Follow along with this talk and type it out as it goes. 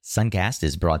Suncast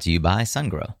is brought to you by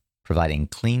SunGrow, providing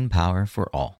clean power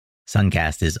for all.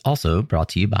 Suncast is also brought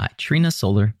to you by Trina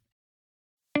Solar.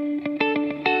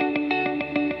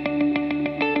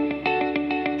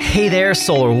 Hey there,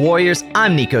 Solar Warriors.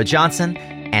 I'm Nico Johnson,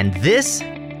 and this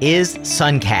is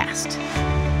Suncast.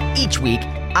 Each week,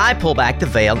 I pull back the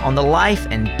veil on the life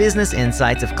and business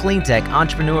insights of clean tech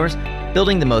entrepreneurs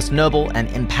building the most noble and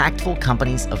impactful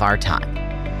companies of our time.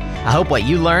 I hope what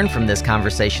you learn from this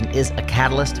conversation is a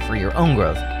catalyst for your own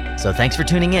growth. So thanks for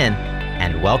tuning in,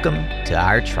 and welcome to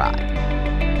our tribe.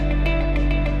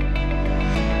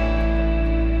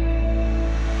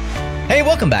 Hey,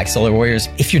 welcome back, Solar Warriors.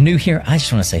 If you're new here, I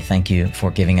just want to say thank you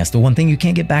for giving us the one thing you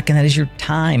can't get back, and that is your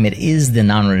time. It is the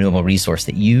non-renewable resource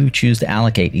that you choose to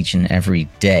allocate each and every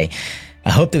day. I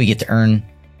hope that we get to earn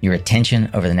your attention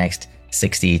over the next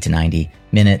 60 to 90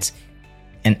 minutes.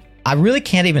 And I really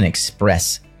can't even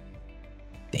express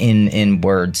in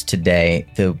words today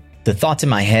the thoughts in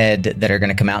my head that are going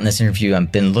to come out in this interview.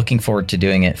 I've been looking forward to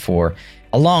doing it for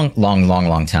a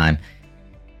long time,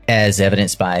 as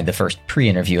evidenced by the first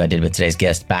pre-interview I did with today's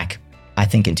guest back, I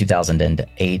think, in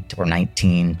 2008 or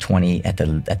 1920 at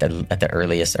the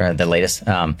earliest or the latest.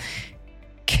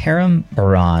 Kerim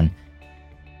Baran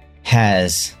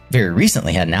has very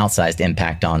recently had an outsized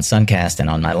impact on Suncast and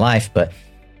on my life, but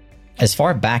as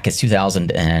far back as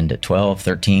 2012,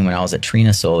 13, when I was at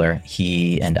Trina Solar,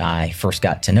 he and I first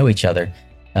got to know each other.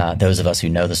 Those of us who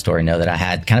know the story know that I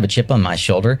had kind of a chip on my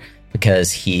shoulder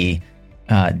because he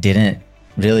didn't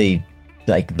really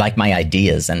like my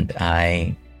ideas. And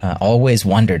I always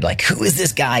wondered, who is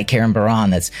this guy, Kerim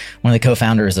Baran, that's one of the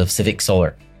co-founders of Civic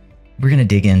Solar? We're going to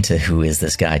dig into who is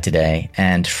this guy today.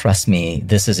 And trust me,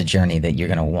 this is a journey that you're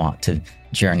going to want to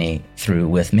journey through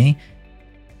with me.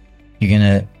 You're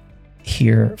going to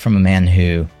hear from a man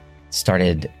who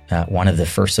started one of the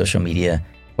first social media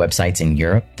websites in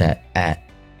Europe that at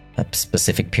a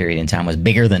specific period in time was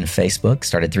bigger than Facebook,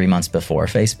 started 3 months before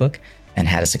Facebook, and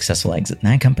had a successful exit in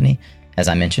that company. As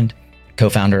I mentioned,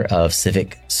 co-founder of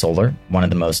Civic Solar, one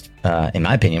of the most, in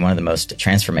my opinion, one of the most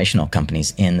transformational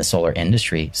companies in the solar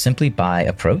industry, simply by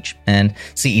approach. And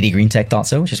CED Green Tech thought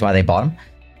so, which is why they bought him.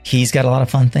 He's got a lot of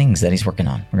fun things that he's working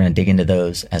on. We're going to dig into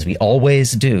those, as we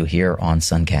always do here on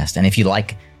Suncast. And if you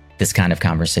like this kind of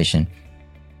conversation,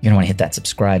 you're going to want to hit that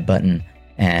subscribe button.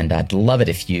 And I'd love it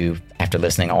if you, after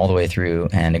listening all the way through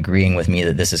and agreeing with me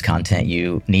that this is content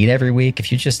you need every week,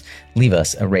 if you just leave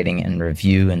us a rating and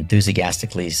review,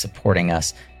 enthusiastically supporting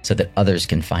us so that others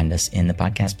can find us in the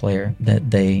podcast player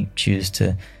that they choose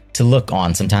to look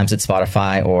on. Sometimes it's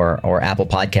Spotify or Apple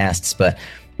Podcasts, but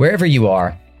wherever you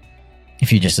are,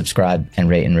 if you just subscribe and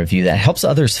rate and review, that helps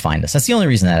others find us. That's the only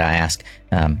reason that I ask.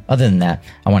 Other than that,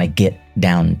 I want to get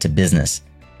down to business.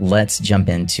 Let's jump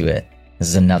into it. This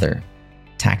is another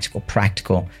tactical,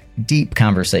 practical, deep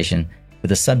conversation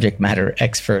with a subject matter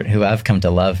expert who I've come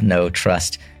to love, know,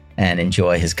 trust, and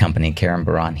enjoy his company, Kerim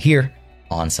Baran, here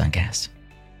on Suncast.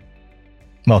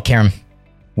 Well, Kerim,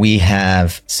 we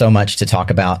have so much to talk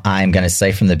about. I'm going to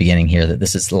say from the beginning here that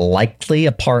this is likely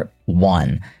a part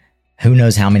one. Who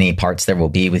knows how many parts there will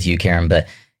be with you, Kerim, but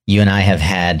you and I have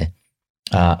had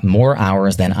more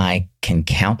hours than I can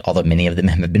count, although many of them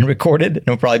have been recorded and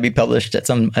will probably be published at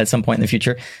some point in the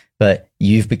future. But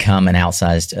you've become an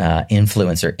outsized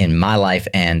influencer in my life,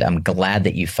 and I'm glad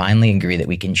that you finally agree that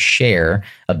we can share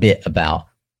a bit about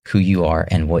who you are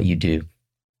and what you do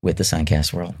with the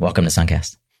Suncast world. Welcome to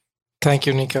Suncast. Thank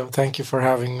you, Nico. Thank you for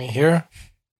having me here.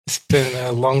 It's been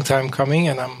a long time coming,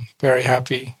 and I'm very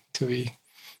happy to be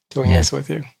doing this with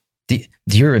you. Do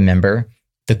you remember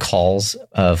the calls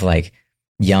of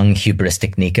young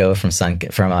hubristic Nico from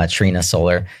Trina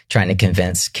Solar trying to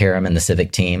convince Kerim and the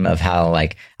Civic team of how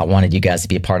I wanted you guys to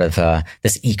be a part of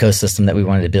this ecosystem that we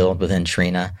wanted to build within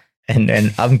Trina?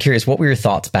 And I'm curious, what were your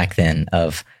thoughts back then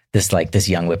of this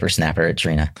young whippersnapper at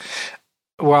Trina?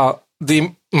 Well,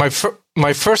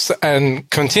 my first and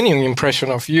continuing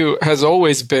impression of you has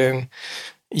always been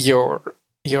your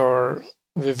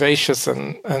vivacious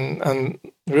and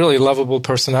really lovable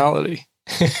personality.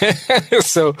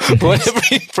 So whatever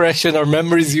impression or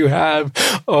memories you have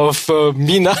of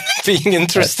me not being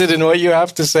interested in what you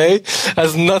have to say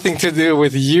has nothing to do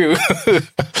with you.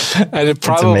 And it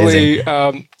probably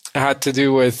had to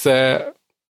do with, and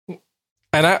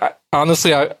I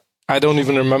honestly, I don't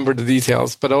even remember the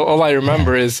details, but all I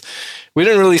remember is we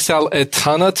didn't really sell a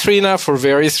ton of Trina for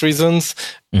various reasons.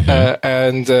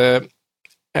 Mm-hmm.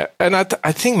 And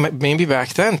I think maybe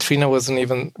back then Trina wasn't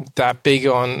even that big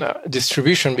on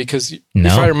distribution because if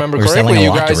I remember correctly,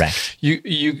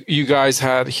 you guys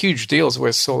had huge deals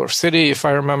with Solar City, if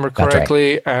I remember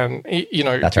correctly, and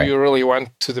you really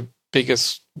went to the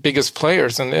biggest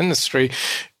players in the industry.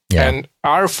 Yeah. And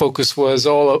our focus was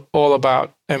all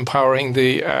about empowering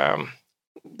the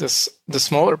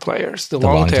smaller players, the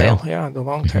long tail. Yeah, the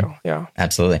long tail. Yeah,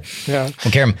 absolutely. Yeah.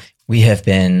 Well, Kerim, we have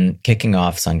been kicking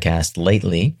off Suncast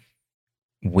lately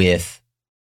with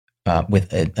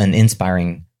an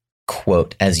inspiring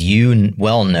quote. As you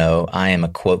well know, I am a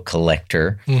quote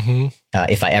collector.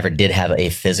 If I ever did have a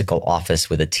physical office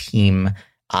with a team,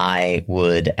 I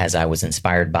would, as I was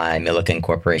inspired by Milliken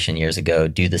Corporation years ago,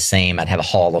 do the same. I'd have a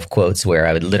hall of quotes where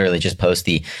I would literally just post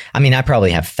I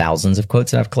probably have thousands of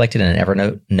quotes that I've collected in an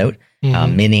Evernote note.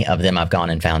 Many of them I've gone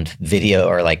and found video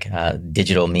or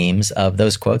digital memes of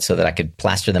those quotes so that I could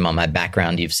plaster them on my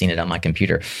background. You've seen it on my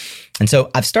computer. And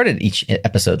so I've started each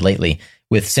episode lately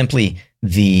with simply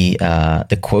the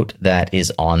quote that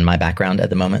is on my background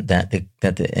at the moment that the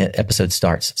episode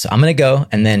starts. So I'm going to go,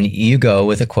 and then you go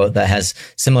with a quote that has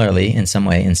similarly in some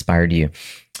way inspired you.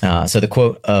 So the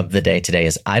quote of the day today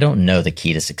is, "I don't know the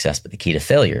key to success, but the key to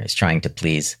failure is trying to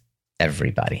please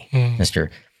everybody."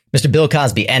 Mr. Bill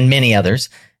Cosby and many others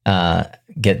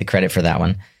get the credit for that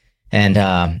one.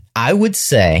 And I would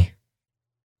say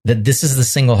that this is the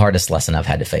single hardest lesson I've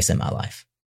had to face in my life.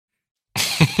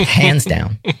 Hands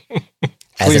down.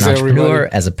 As an entrepreneur,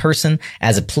 as a person,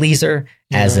 as a pleaser,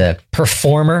 as a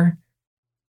performer,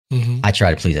 I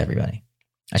try to please everybody.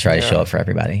 I try to show up for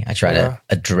everybody. I try to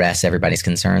address everybody's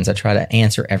concerns. I try to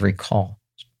answer every call.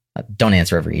 I don't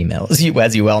answer every email, as you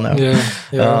well know.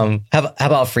 How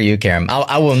about for you, Kerim?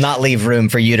 I will not leave room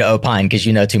for you to opine because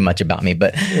you know too much about me.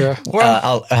 But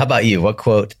how about you? What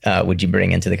quote would you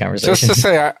bring into the conversation? Just to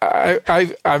say,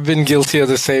 I've been guilty of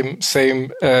the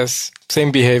same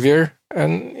behavior,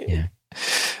 and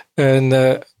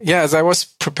as I was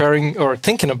preparing or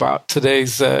thinking about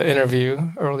today's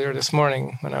interview earlier this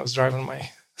morning when I was driving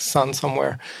my son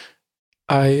somewhere,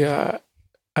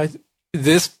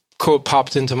 this quote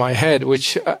popped into my head,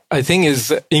 which I think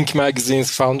is Inc.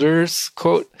 magazine's founder's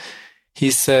quote.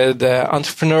 He said,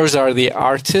 "Entrepreneurs are the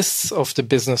artists of the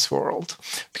business world."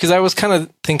 Because I was kind of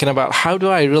thinking about, how do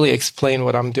I really explain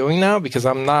what I'm doing now? Because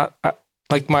I'm not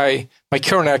my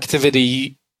current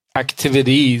activities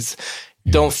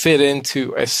don't fit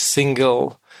into a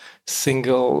single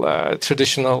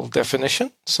traditional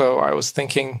definition. So I was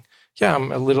thinking,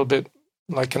 I'm a little bit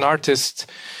like an artist,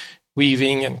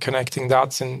 weaving and connecting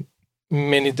dots in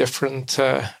many different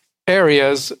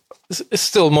areas,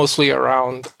 still mostly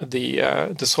around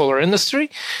the solar industry.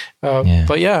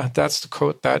 But that's the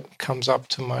quote that comes up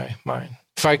to my mind.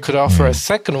 If I could offer a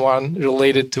second one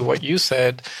related to what you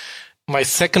said, my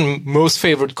second most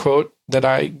favorite quote that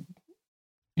I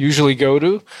usually go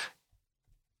to,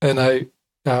 and I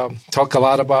talk a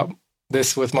lot about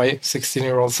this with my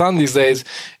 16-year-old son these days,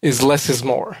 is "less is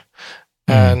more,"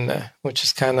 and which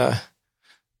is kind of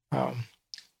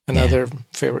another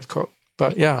favorite quote.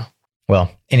 But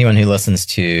well, anyone who listens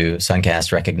to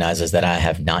Suncast recognizes that I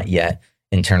have not yet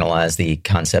internalized the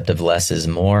concept of less is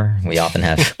more. We often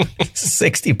have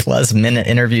 60 plus minute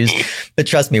interviews, but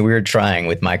trust me, we were trying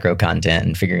with micro content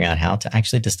and figuring out how to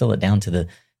actually distill it down to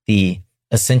the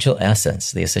essential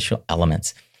essence, the essential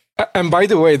elements. And by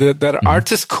the way, that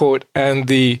artist quote and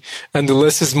the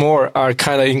less is more are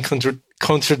kind of in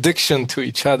contradiction to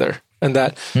each other, and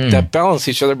that balance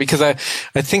each other. Because I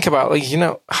think about,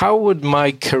 how would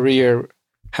my career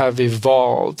have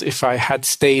evolved if I had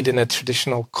stayed in a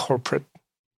traditional corporate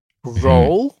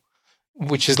role,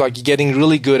 which is like getting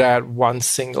really good at one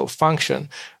single function,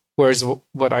 whereas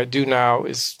what I do now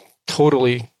is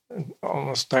totally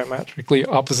almost diametrically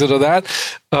opposite of that.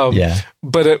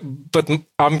 But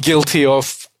I'm guilty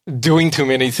of doing too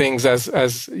many things,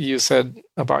 as you said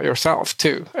about yourself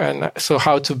too. And so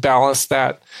how to balance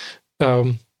that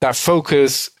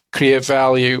focus, create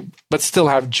value, but still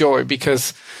have joy,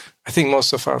 because I think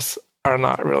most of us are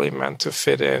not really meant to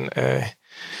fit in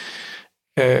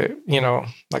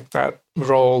like that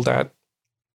role that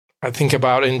I think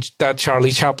about in that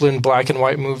Charlie Chaplin black and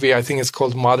white movie. I think it's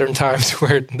called Modern Times,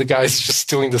 where the guy's just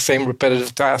doing the same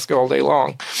repetitive task all day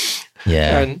long.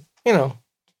 And,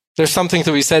 there's something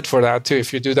to be said for that too.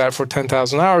 If you do that for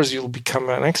 10,000 hours, you'll become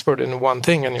an expert in one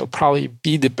thing, and you'll probably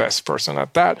be the best person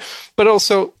at that. But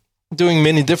also doing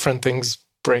many different things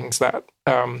brings that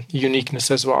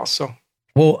uniqueness as well. So,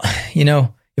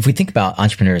 if we think about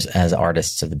entrepreneurs as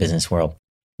artists of the business world,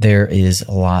 there's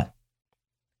a lot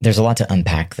to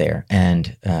unpack there.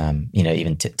 And,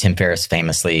 even Tim Ferriss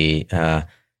famously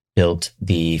built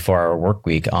the 4-hour work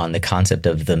week on the concept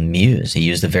of the muse. He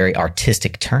used a very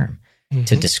artistic term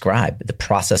to describe the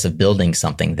process of building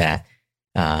something that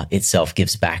itself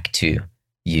gives back to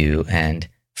you. And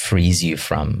frees you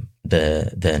from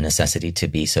the necessity to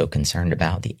be so concerned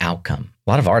about the outcome. A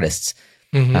lot of artists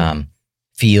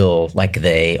feel like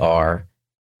they are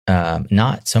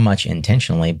not so much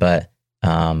intentionally, but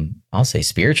I'll say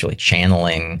spiritually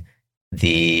channeling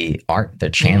the art. They're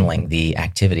channeling the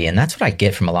activity, and that's what I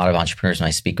get from a lot of entrepreneurs when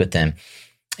I speak with them.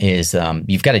 Is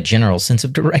you've got a general sense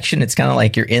of direction. It's kind of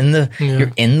like you're in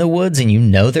the woods, and you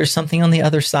know there's something on the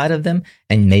other side of them,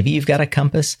 and maybe you've got a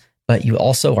compass, but you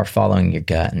also are following your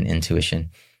gut and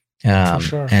intuition. For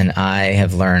sure. And I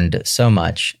have learned so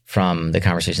much from the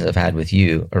conversations I've had with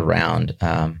you around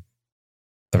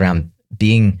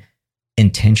being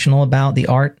intentional about the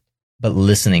art, but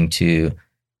listening to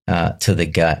the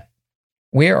gut.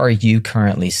 Where are you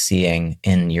currently seeing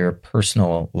in your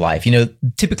personal life? You know,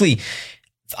 typically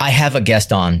I have a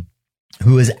guest on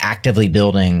who is actively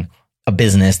building a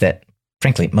business that,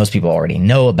 frankly, most people already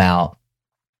know about,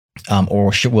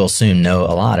 or will soon know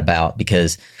a lot about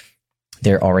because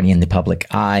they're already in the public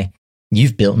eye.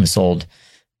 You've built and sold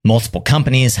multiple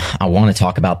companies. I want to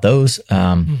talk about those.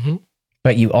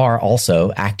 But you are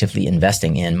also actively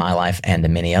investing in my life and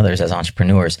in many others as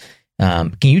entrepreneurs.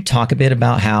 Can you talk a bit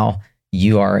about how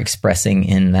you are expressing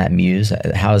in that muse?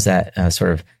 How is that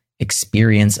sort of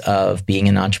experience of being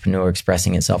an entrepreneur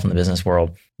expressing itself in the business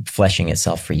world, fleshing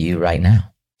itself for you right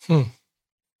now?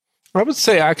 I would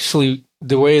say actually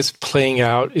the way it's playing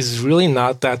out is really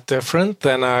not that different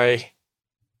than I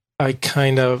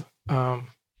kind of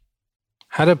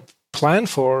had a plan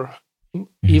for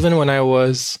even when I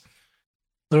was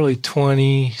literally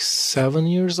 27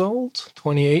 years old,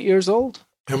 28 years old.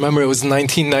 I remember it was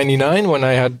 1999 when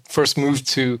I had first moved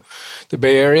to the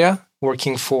Bay Area,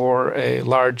 working for a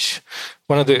large,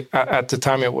 at the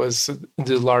time it was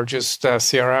the largest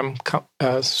CRM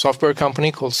software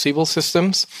company called Siebel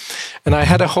Systems. And I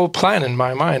had a whole plan in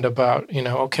my mind about,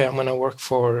 okay, I'm going to work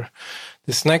for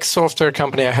this next software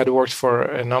company. I had worked for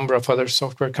a number of other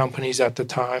software companies at the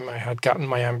time. I had gotten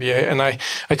my MBA, and I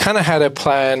kind of had a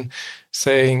plan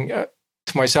saying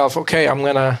to myself, okay, I'm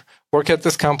going to work at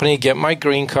this company, get my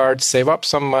green card, save up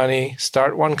some money,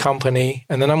 start one company,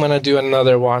 and then I'm going to do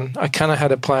another one. I kind of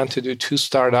had a plan to do 2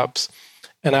 startups.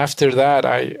 And after that,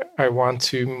 I want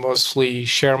to mostly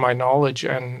share my knowledge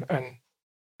and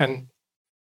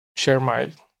share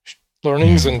my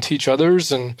learnings and teach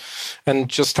others and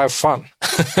just have fun.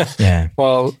 Yeah.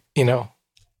 Well,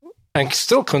 and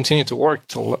still continue to work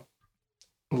till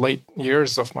late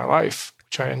years of my life,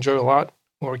 which I enjoy a lot.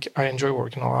 I enjoy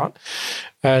working a lot.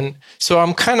 And so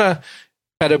I'm kind of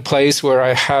at a place where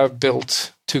I have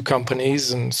built 2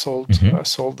 companies and sold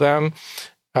them,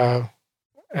 or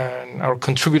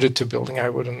contributed to building. I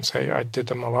wouldn't say I did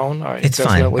them alone. It's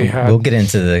definitely fine. We'll get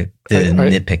into the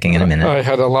nitpicking in a minute. I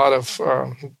had a lot of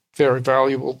very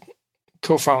valuable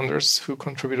co-founders who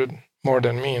contributed more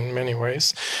than me in many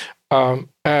ways. I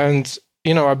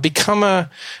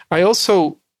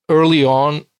also early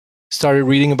on started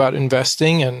reading about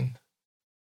investing, and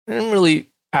I didn't really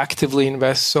actively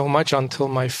invest so much until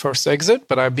my first exit,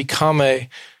 but I become an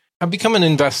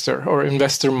investor or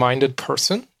investor-minded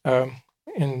person, and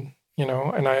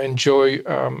I enjoy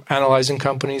analyzing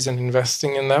companies and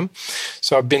investing in them.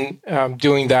 So I've been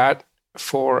doing that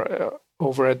for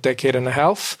over a decade and a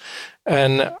half,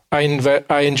 and I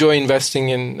enjoy investing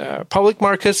in public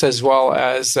markets as well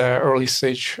as early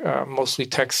stage, mostly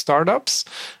tech startups.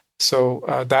 So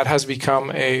that has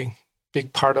become a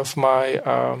big part of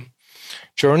my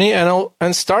journey.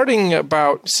 And starting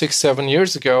about 6-7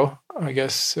 years ago, I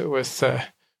guess with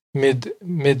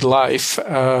midlife,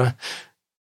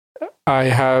 I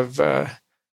have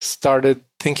started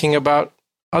thinking about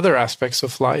other aspects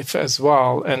of life as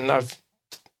well. And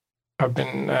I've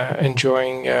been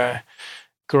enjoying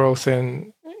growth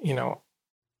in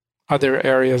other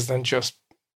areas than just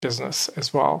business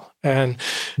as well. And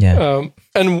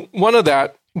and one of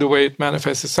that, the way it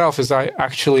manifests itself is I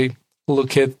actually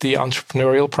look at the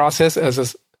entrepreneurial process as a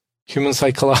human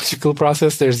psychological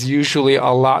process. There's usually a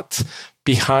lot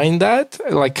behind that,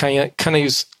 like kind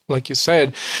of like you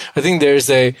said. I think there's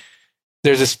a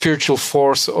spiritual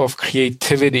force of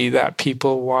creativity that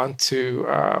people want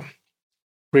to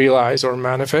realize or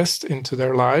manifest into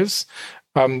their lives.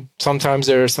 Sometimes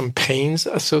there are some pains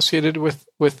associated with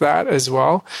that as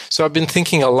well. So I've been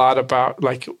thinking a lot about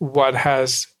like what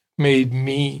has made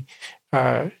me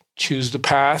choose the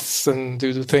paths and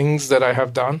do the things that I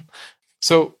have done.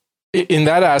 So in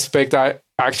that aspect, I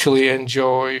actually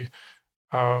enjoy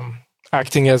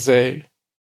acting as a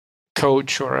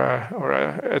coach or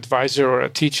a advisor or a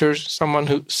teacher,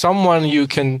 someone you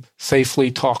can safely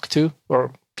talk to,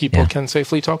 or people can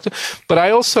safely talk to. But I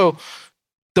also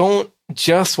don't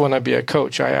just want to be a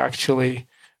coach. I actually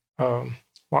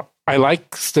I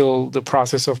like still the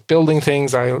process of building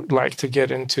things. I like to get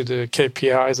into the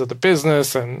KPIs of the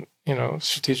business and,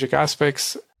 strategic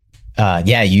aspects.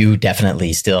 Yeah, you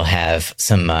definitely still have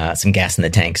some gas in the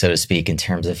tank, so to speak, in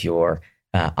terms of your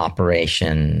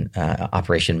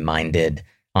operation-minded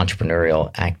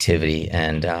entrepreneurial activity,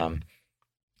 and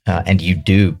you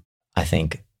do, I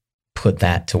think, put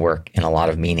that to work in a lot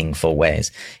of meaningful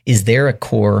ways. Is there a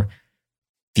core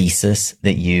thesis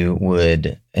that you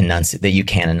would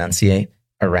can enunciate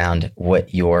around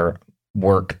what your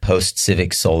work post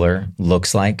Civic Solar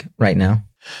looks like right now?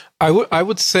 I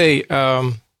would say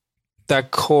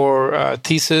that core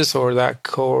thesis or that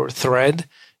core thread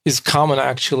is common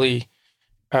actually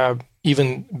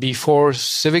even before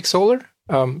Civic Solar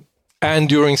and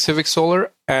during Civic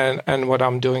Solar and what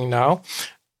I'm doing now.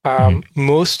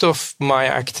 Most of my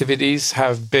activities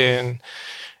have been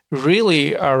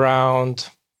really around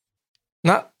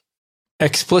not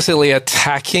explicitly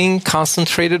attacking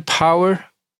concentrated power,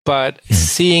 but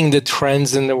seeing the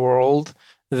trends in the world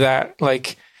that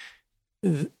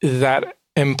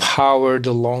empower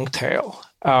the long tail.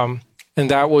 And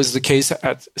that was the case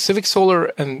at Civic Solar,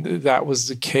 and that was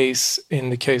the case in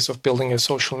the case of building a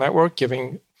social network,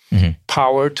 giving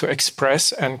power to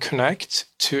express and connect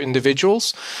to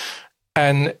individuals.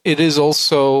 And it is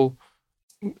also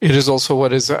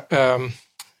what is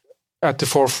at the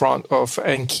forefront of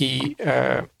Enki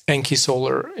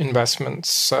Solar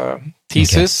Investments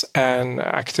thesis and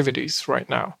activities right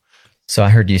now. So I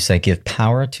heard you say give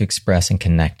power to express and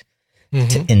connect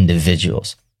to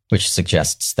individuals, which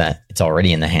suggests that it's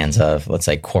already in the hands of, let's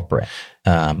say, corporate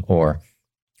or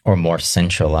more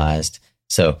centralized.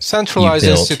 So centralized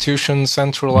institutions,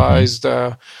 centralized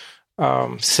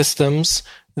systems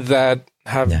that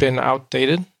have been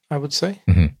outdated, I would say.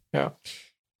 Yeah.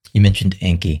 You mentioned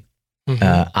Enki.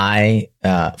 I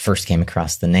first came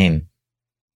across the name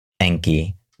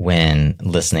Enki when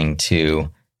listening to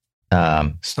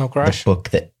Snow Crash. The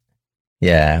book that,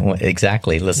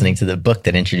 exactly. Listening to the book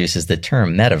that introduces the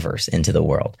term metaverse into the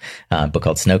world, a book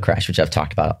called Snow Crash, which I've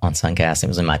talked about on Suncast. It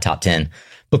was in my top 10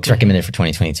 books recommended for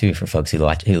 2022 for folks who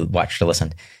watched or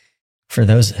listened. For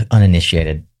those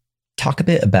uninitiated, talk a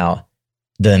bit about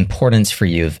the importance for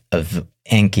you of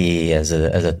Enki as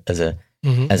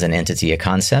an entity, a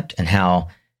concept, and how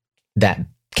that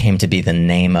came to be the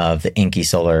name of the Enki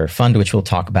Solar Fund, which we'll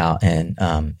talk about in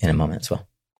a moment as well.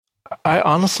 I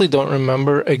honestly don't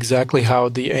remember exactly how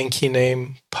the Enki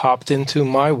name popped into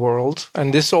my world.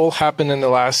 And this all happened in the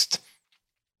last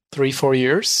 3-4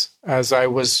 years as I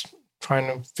was trying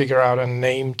to figure out a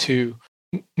name to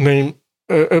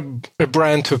a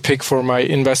brand to pick for my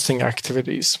investing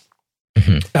activities.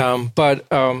 But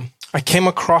I came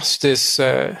across this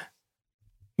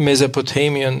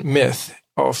Mesopotamian myth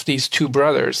of these two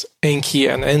brothers, Enki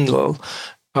and Enlil,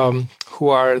 who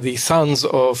are the sons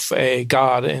of a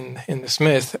god in this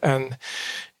myth. And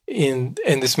in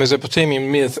this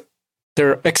Mesopotamian myth,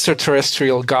 they're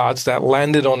extraterrestrial gods that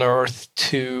landed on Earth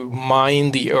to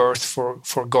mine the Earth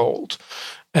for gold.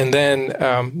 And then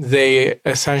they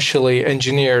essentially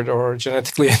engineered or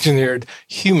genetically engineered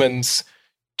humans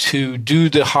to do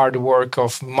the hard work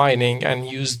of mining and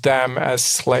use them as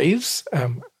slaves.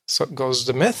 So goes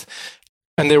the myth.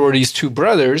 And there were these two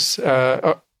brothers,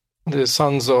 the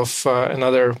sons of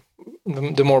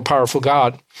the more powerful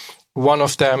god. One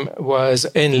of them was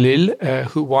Enlil,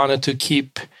 who wanted to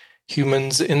keep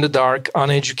humans in the dark,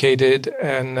 uneducated,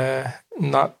 and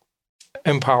not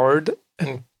empowered,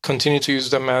 and continue to use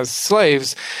them as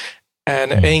slaves.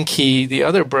 And Enki, the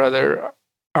other brother,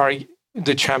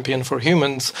 the champion for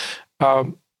humans,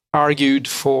 argued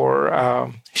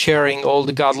for sharing all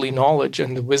the godly knowledge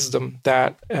and the wisdom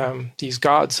that these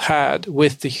gods had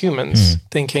with the humans,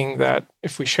 thinking that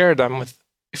if we share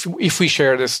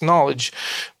this knowledge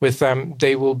with them,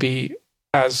 they will be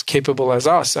as capable as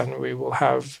us, and we will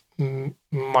have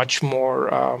much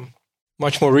more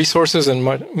resources and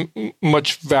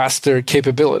much vaster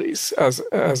capabilities as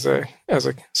a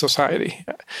society.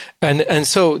 And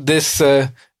so this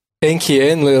Enki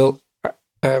and Enlil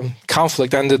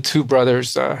conflict, and the two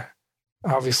brothers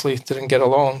obviously didn't get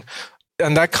along,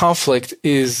 and that conflict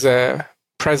is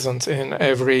present in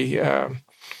every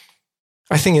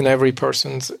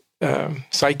person's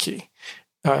psyche.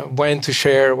 When to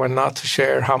share, when not to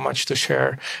share, how much to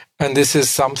share. And this is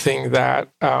something that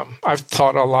I've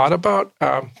thought a lot about,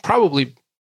 probably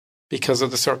because of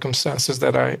the circumstances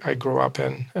that I grew up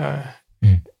in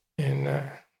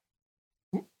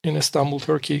Istanbul,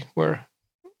 Turkey, where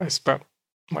I spent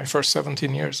my first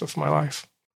 17 years of my life.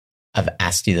 I've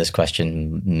asked you this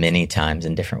question many times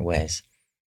in different ways.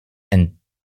 And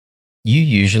you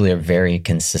usually are very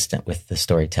consistent with the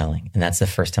storytelling. And that's the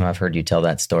first time I've heard you tell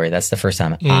that story. That's the first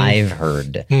time I've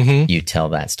heard you tell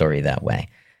that story that way.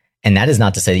 And that is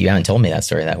not to say that you haven't told me that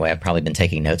story that way. I've probably been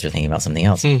taking notes or thinking about something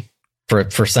else. For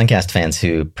Suncast fans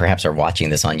who perhaps are watching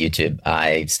this on YouTube,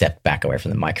 I stepped back away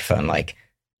from the microphone, like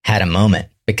had a moment,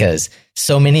 because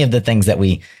so many of the things that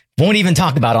we won't even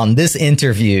talk about on this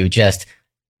interview just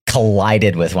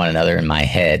collided with one another in my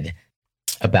head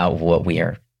about what we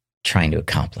are trying to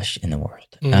accomplish in the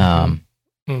world.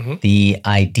 The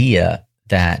idea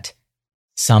that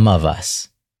some of us,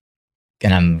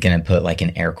 and I'm going to put like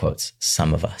in air quotes,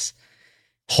 some of us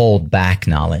hold back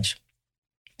knowledge,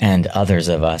 and others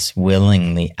of us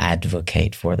willingly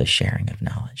advocate for the sharing of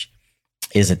knowledge,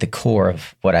 is at the core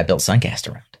of what I built Suncast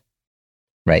around,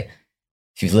 right?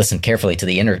 If you listen carefully to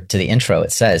the intro,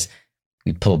 it says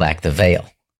we pull back the veil.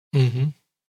 And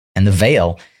the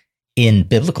veil in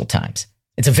biblical times,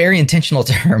 it's a very intentional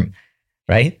term,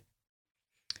 right?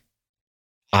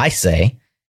 I say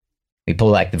we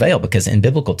pull back the veil because in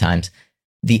biblical times,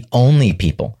 the only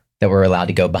people that were allowed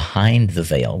to go behind the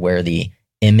veil, where the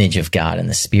image of God and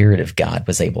the Spirit of God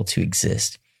was able to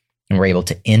exist, and were able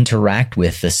to interact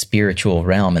with the spiritual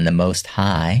realm and the Most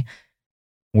High,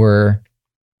 were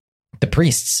the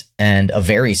priests and a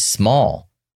very small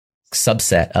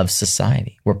subset of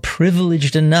society. Were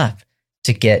privileged enough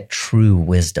to get true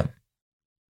wisdom,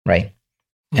 right?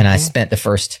 And I spent the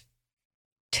first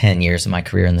 10 years of my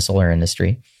career in the solar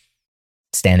industry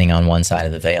standing on one side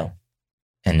of the veil,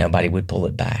 and nobody would pull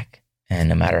it back. And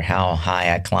no matter how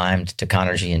high I climbed to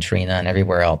Connergy and Trina and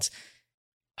everywhere else,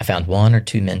 I found one or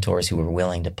two mentors who were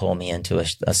willing to pull me into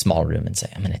a small room and say,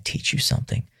 I'm going to teach you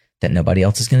something that nobody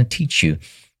else is going to teach you,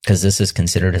 because this is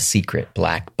considered a secret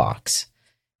black box.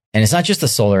 And it's not just the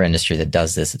solar industry that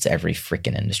does this. It's every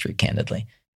freaking industry, candidly,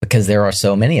 because there are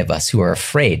so many of us who are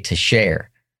afraid to share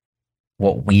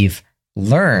what we've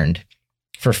learned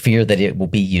for fear that it will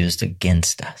be used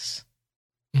against us,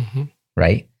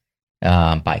 right?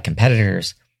 By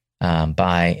competitors,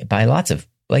 by lots of,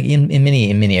 like in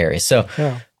many areas. So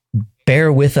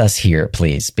bear with us here,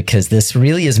 please, because this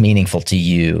really is meaningful to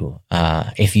you.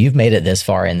 If you've made it this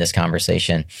far in this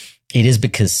conversation, it is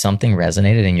because something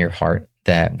resonated in your heart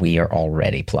that we are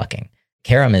already plucking.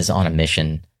 Kerim is on a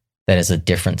mission that is a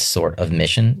different sort of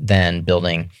mission than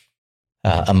building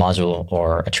a module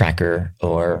or a tracker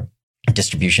or a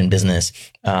distribution business.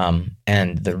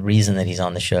 And the reason that he's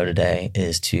on the show today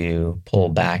is to pull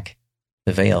back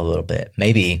the veil a little bit,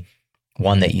 maybe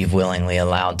one that you've willingly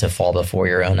allowed to fall before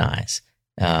your own eyes,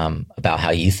 about how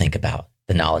you think about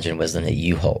the knowledge and wisdom that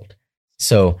you hold.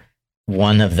 So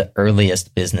one of the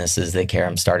earliest businesses that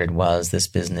Kerim started was this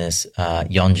business,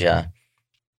 Yonja,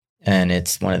 and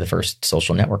it's one of the first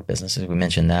social network businesses. We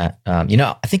mentioned that. I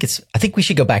think we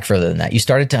should go back further than that. You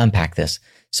started to unpack this,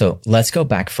 so let's go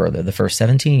back further. The first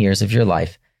 17 years of your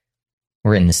life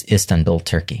were in Istanbul,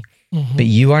 Turkey, but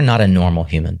you are not a normal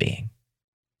human being.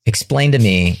 Explain to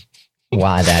me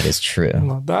why that is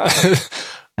true.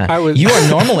 You are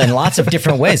normal in lots of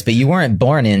different ways, but you weren't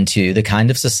born into the kind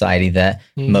of society that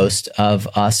most of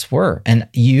us were. And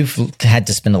you've had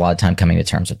to spend a lot of time coming to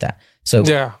terms with that. So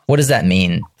what does that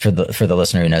mean for the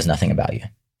listener who knows nothing about you?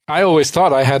 I always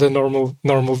thought I had a normal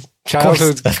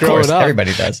childhood growing up.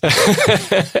 Everybody does.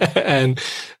 And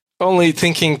only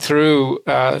thinking through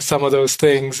some of those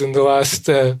things in the last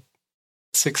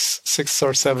 6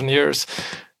 or 7 years,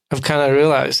 I've kind of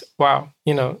realized, wow,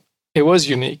 it was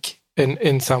unique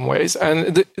in some ways.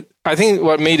 And I think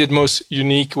what made it most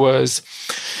unique was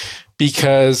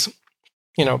because,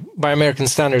 by American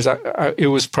standards, it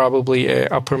was probably a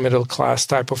upper middle class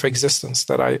type of existence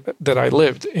that I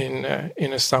lived in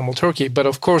Istanbul, Turkey. But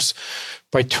of course,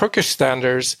 by Turkish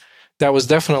standards, that was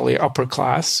definitely upper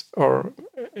class, or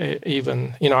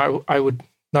even, I would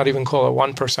not even call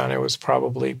it 1%. It was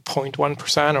probably 0.1%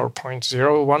 or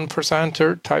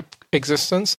 0.01% type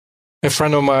existence. A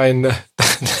friend of mine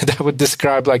that would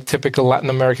describe like typical Latin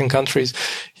American countries,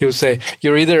 he would say,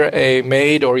 you're either a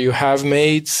maid or you have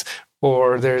maids,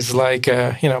 or there's like,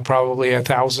 probably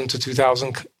 1,000 to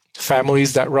 2,000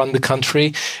 families that run the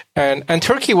country. And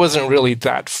Turkey wasn't really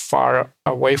that far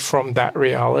away from that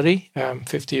reality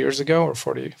 50 years ago or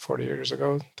 40 years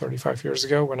ago, 35 years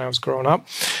ago when I was growing up.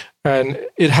 And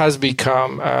it has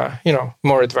become,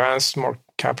 more advanced, more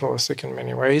capitalistic in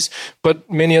many ways. But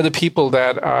many of the people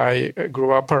that I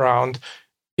grew up around,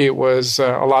 it was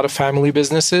a lot of family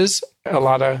businesses, a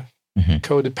lot of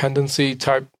codependency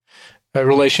type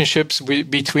relationships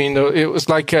between. It was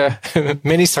like a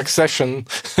mini Succession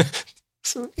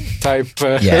type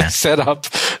setup.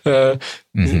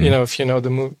 If you know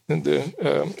the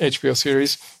HBO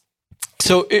series.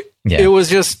 So it was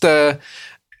just a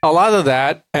lot of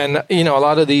that. And, a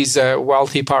lot of these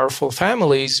wealthy, powerful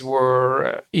families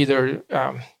were either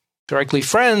directly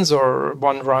friends or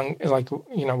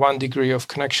one degree of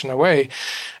connection away.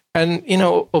 And,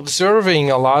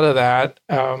 observing a lot of that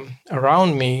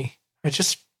around me, I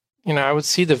just, I would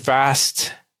see the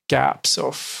vast gaps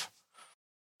of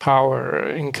power,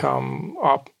 income,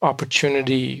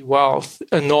 opportunity, wealth,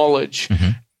 and knowledge.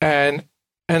 Mm-hmm. And,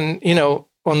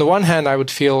 on the one hand, I would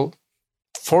feel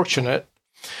fortunate.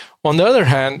 On the other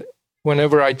hand,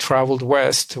 whenever I traveled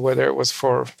west, whether it was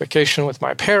for vacation with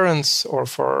my parents or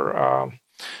for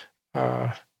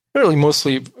really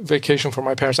mostly vacation for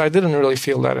my parents, I didn't really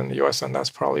feel that in the US, and that's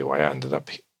probably why I ended up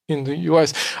in the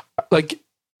US. Like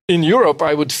in Europe,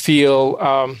 I would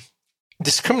feel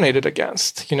discriminated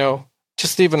against,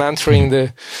 just even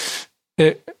entering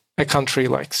a country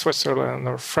like Switzerland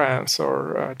or France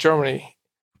or Germany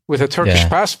with a Turkish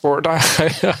passport.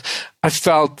 I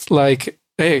felt like,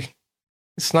 hey,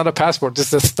 it's not a passport,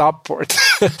 it's a stop port.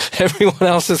 Everyone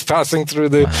else is passing through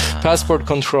the passport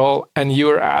control, and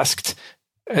you're asked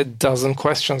a dozen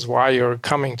questions why you're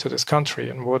coming to this country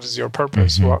and what is your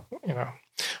purpose. Mm-hmm.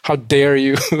 How dare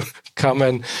you come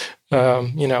and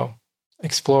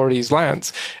explore these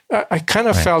lands. I kind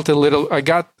of felt I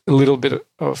got a little bit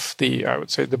of I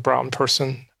would say the brown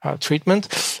person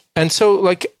treatment. And so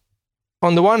like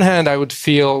on the one hand, I would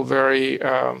feel very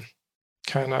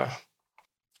kind of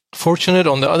fortunate.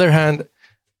 On the other hand,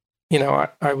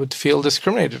 I would feel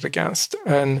discriminated against.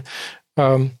 And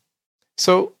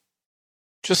so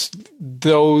just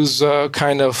those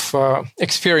kind of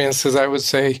experiences, I would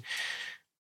say,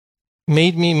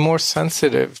 made me more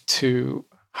sensitive to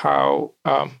how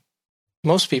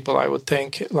most people, I would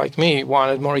think, like me,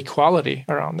 wanted more equality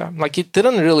around them. Like it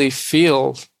didn't really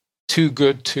feel too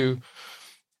good to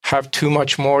have too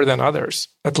much more than others.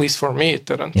 At least for me, it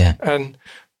didn't. Yeah. And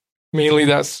mainly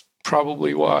that's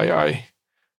probably why I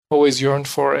always yearned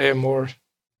for a more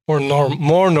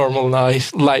normal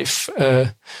life.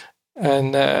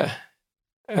 And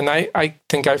I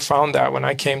think I found that when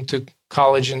I came to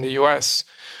college in the US,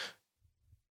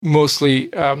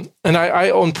 mostly, and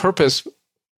I on purpose,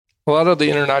 a lot of the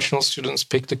international students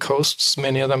picked the coasts.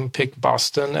 Many of them picked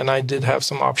Boston, and I did have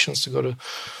some options to go to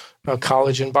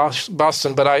college in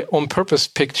Boston, but I on purpose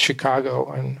picked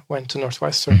Chicago and went to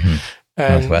Northwestern. Mm-hmm.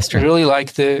 And really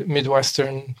liked the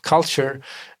Midwestern culture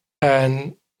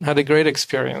and had a great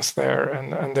experience there.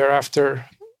 And thereafter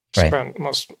spent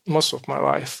most of my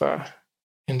life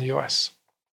in the US,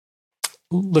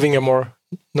 living a more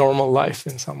normal life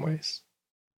in some ways.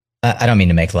 I don't mean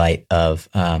to make light of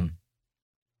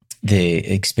the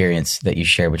experience that you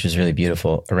shared, which was really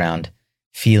beautiful around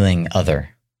feeling other.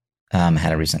 I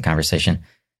had a recent conversation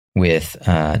with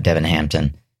Devin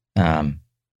Hampton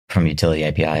from Utility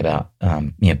API about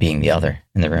being the other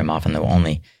in the room, often the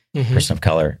only person of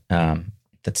color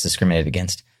that's discriminated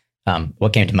against.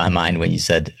 What came to my mind when you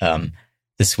said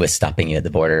the Swiss stopping you at the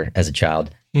border as a child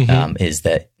is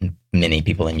that many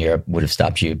people in Europe would have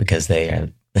stopped you because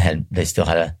they still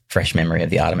had a fresh memory of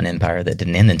the Ottoman Empire that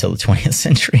didn't end until the 20th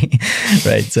century,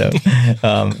 right? So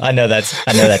I know that's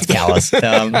callous,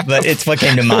 but it's what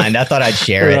came to mind. I thought I'd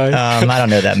share it. I don't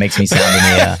know if that makes me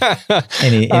sound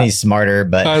any smarter,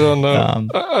 but I don't know.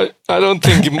 I don't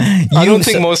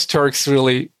think most Turks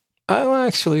really.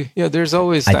 Actually, yeah. There's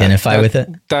always identify with it.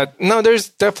 There's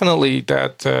definitely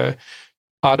that.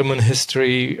 Ottoman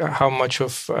history, how much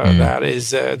of that is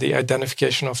the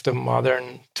identification of the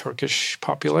modern Turkish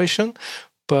population.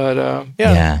 But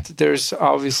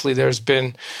there's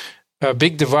been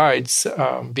big divides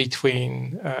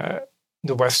between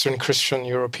the Western Christian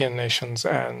European nations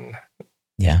and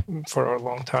for a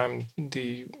long time,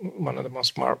 one of the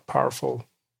most powerful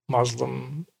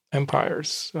Muslim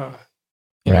empires.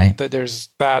 That there's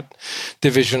that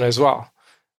division as well.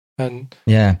 And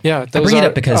those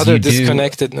are other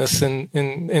disconnectedness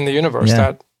in the universe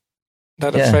that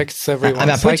affects everyone.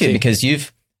 I point to it because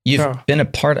you've been a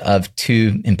part of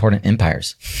two important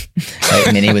empires.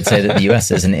 Right? Many would say that the U.S.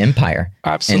 is an empire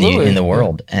in the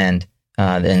world, and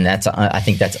that's I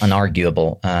think that's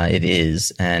unarguable. It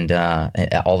is, and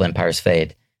all empires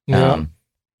fade. Yeah.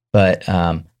 But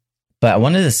I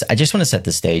just want to set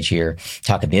the stage here.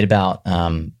 Talk a bit about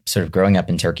sort of growing up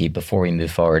in Turkey before we move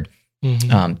forward.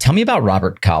 Tell me about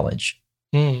Robert College.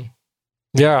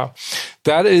 Yeah,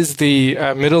 that is the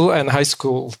middle and high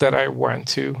school that I went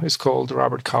to. It's called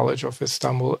Robert College of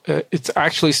Istanbul. It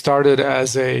actually started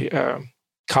as a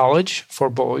college for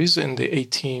boys in the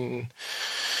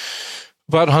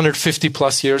about 150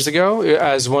 plus years ago.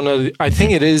 As one of I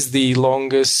think it is the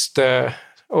longest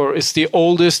or it's the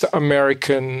oldest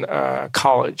American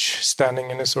college standing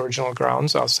in its original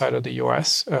grounds outside of the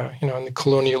U.S. In the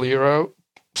colonial era,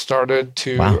 started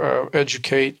to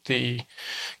educate the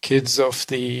kids of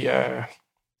the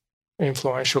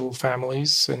influential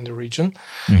families in the region.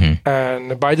 Mm-hmm.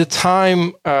 And by the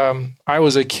time I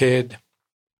was a kid,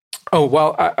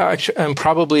 and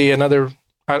probably another,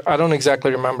 I don't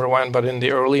exactly remember when, but in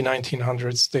the early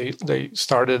 1900s, they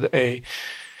started a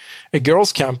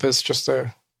girls' campus just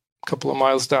a couple of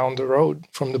miles down the road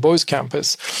from the boys'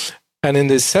 campus. And in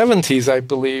the 70s, I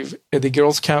believe, the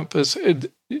girls' campus,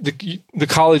 the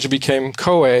college became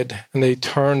co-ed, and they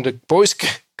turned the boys'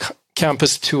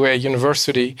 campus to a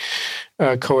university,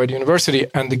 co-ed university,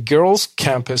 and the girls'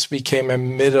 campus became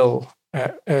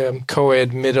a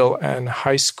co-ed middle and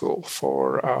high school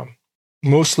for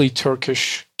mostly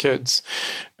Turkish kids.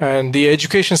 And the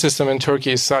education system in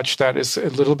Turkey is such that it's a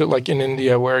little bit like in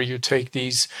India, where you take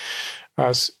these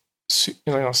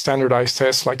standardized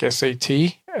tests like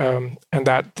SAT, and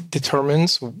that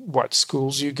determines what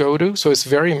schools you go to. So it's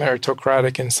very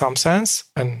meritocratic in some sense,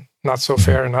 and not so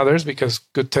fair in others, because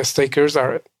good test takers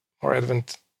are more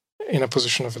in a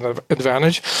position of an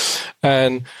advantage.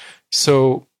 And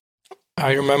so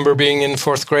I remember being in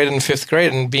 4th grade and 5th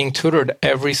grade and being tutored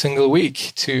every single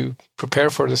week to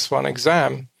prepare for this one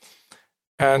exam.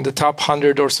 And the top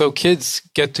 100 or so kids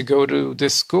get to go to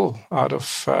this school out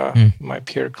of my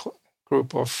peer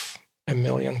group of 1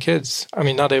 million kids. I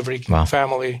mean, not every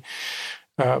family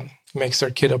makes their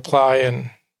kid apply,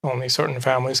 and only certain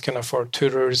families can afford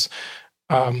tutors.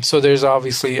 So there's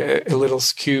obviously a little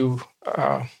skew.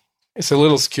 It's a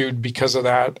little skewed because of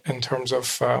that in terms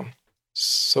of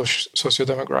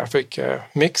sociodemographic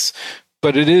mix.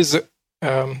 But it is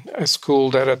a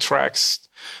school that attracts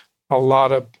a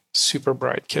lot of super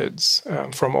bright kids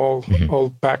from all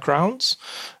backgrounds.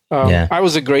 I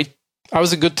was a good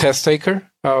test taker.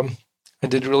 I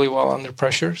did really well under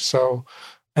pressure.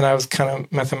 And I was kind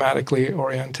of mathematically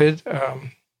oriented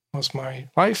most of my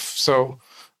life. So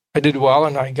I did well,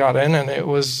 and I got in, and it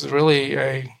was really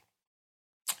a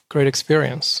great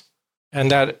experience.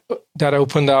 And that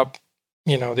opened up,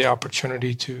 the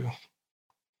opportunity to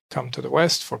come to the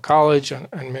West for college and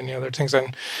many other things.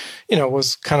 And,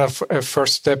 was kind of a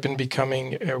first step in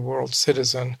becoming a world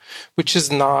citizen, which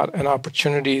is not an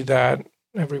opportunity that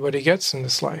everybody gets in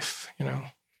this life,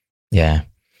 Yeah.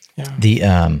 The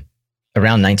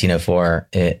around 1904,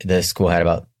 the school had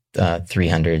about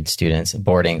 300 students,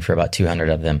 boarding for about 200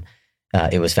 of them.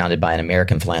 It was founded by an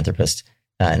American philanthropist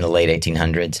in the late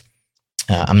 1800s.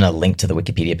 I'm going to link to the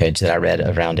Wikipedia page that I read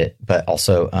around it, but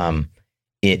also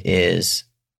it is,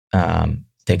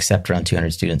 they accept around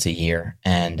 200 students a year.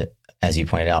 And as you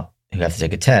pointed out, who have to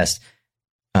take a test,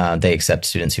 they accept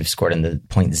students who've scored in the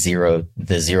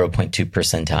 0.2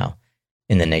 percentile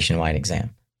in the nationwide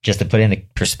exam. Just to put into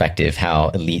perspective how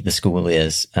elite the school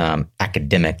is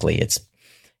academically,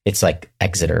 it's like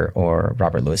Exeter or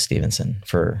Robert Louis Stevenson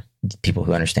for people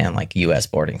who understand like U.S.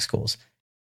 boarding schools.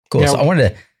 Cool. Yeah. So I wanted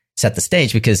to set the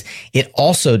stage because it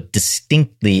also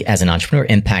distinctly, as an entrepreneur,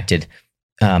 impacted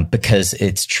because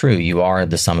it's true. You are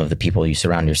the sum of the people you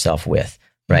surround yourself with,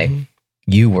 right? Mm-hmm.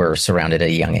 You were surrounded at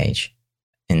a young age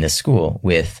in this school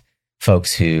with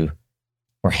folks who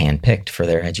were handpicked for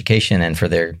their education and for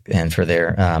their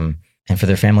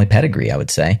family pedigree, I would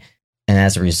say. And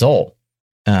as a result,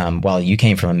 while you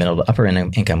came from a middle to upper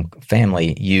income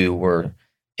family, you were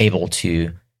able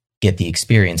to get the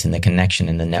experience and the connection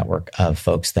and the network of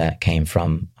folks that came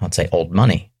from, I'd say, old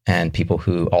money and people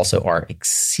who also are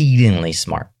exceedingly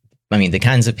smart. I mean, the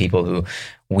kinds of people who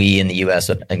we in the U.S.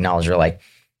 would acknowledge are like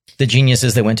the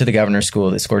geniuses that went to the governor's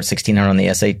school that scored 1,600 on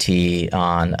the SAT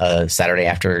on a Saturday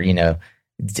after,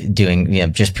 doing, they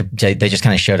just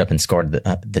kind of showed up and scored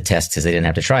the test because they didn't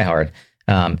have to try hard.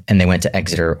 And they went to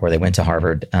Exeter or they went to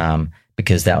Harvard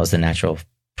because that was the natural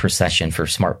procession for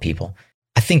smart people.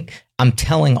 I think I'm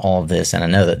telling all of this, and I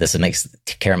know that this makes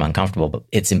Kerim uncomfortable, but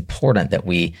it's important that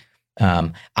we,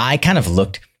 I kind of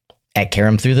looked at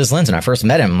Kerim through this lens. When I first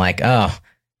met him, I'm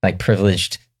like,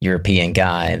 privileged European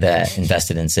guy that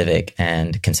invested in Civic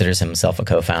and considers himself a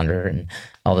co-founder and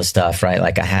all this stuff, right?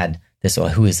 Like I had this,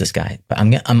 who is this guy? But I'm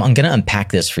going to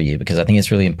unpack this for you because I think it's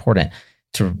really important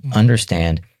to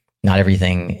understand not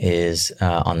everything is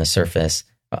on the surface,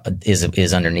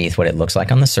 is underneath what it looks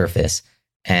like on the surface.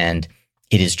 And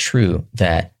it is true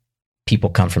that people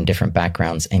come from different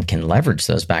backgrounds and can leverage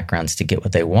those backgrounds to get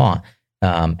what they want.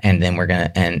 And then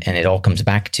and it all comes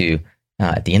back to,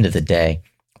 at the end of the day,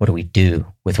 what do we do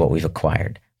with what we've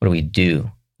acquired? What do we do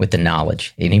with the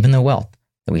knowledge and even the wealth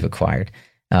that we've acquired?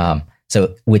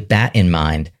 So with that in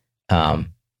mind,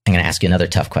 I'm going to ask you another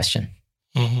tough question.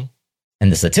 Mm-hmm.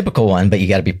 And this is a typical one, but you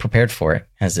got to be prepared for it,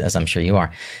 as I'm sure you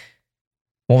are.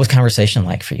 What was conversation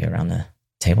like for you around the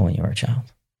table when you were a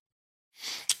child?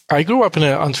 I grew up in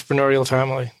an entrepreneurial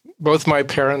family. Both my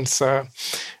parents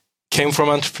came from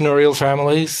entrepreneurial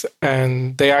families,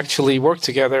 and they actually worked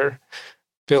together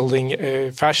building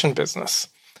a fashion business.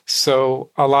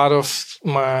 So a lot of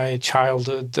my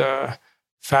childhood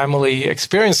family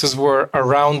experiences were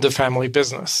around the family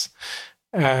business.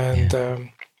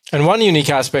 And and one unique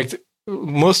aspect,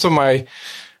 most of my,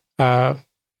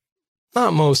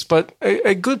 not most, but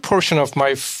a good portion of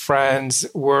my friends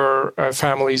were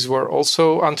families were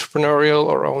also entrepreneurial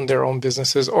or owned their own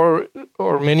businesses, or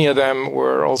many of them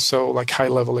were also like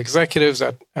high-level executives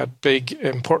at big,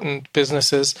 important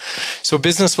businesses. So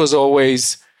business was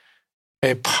always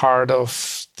a part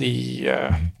of the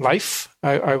life,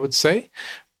 I would say.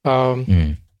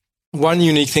 One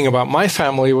unique thing about my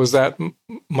family was that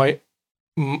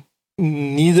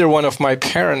neither one of my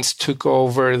parents took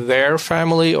over their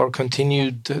family or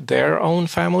continued their own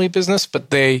family business,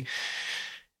 but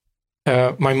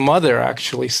my mother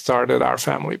actually started our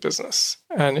family business,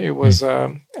 and it was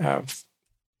a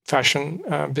fashion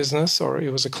business, or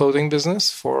it was a clothing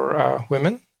business for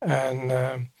women,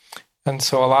 and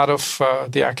so a lot of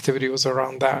the activity was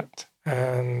around that,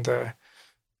 and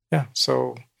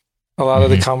so a lot of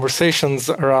the conversations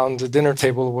around the dinner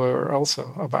table were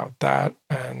also about that,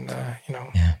 and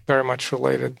very much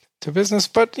related to business.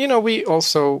 But we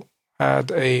also had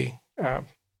a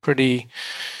pretty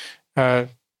good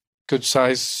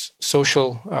size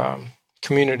social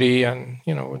community, and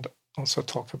would also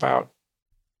talk about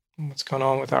what's going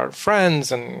on with our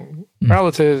friends and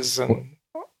relatives and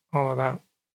all of that.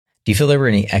 Do you feel there were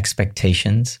any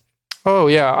expectations? Oh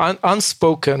yeah,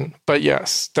 unspoken, but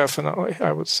yes, definitely,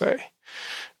 I would say,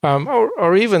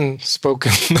 or even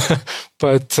spoken,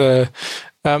 but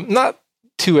not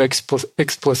too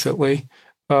explicitly.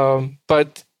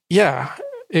 But yeah,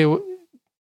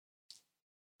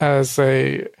 as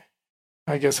a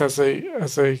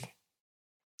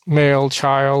male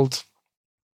child,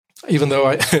 even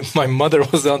though my mother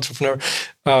was an entrepreneur,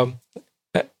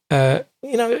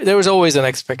 there was always an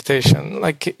expectation.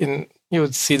 Like you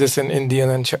would see this in Indian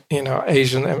and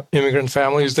Asian immigrant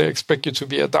families. They expect you to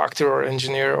be a doctor or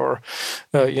engineer or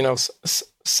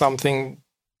something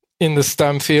in the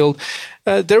STEM field.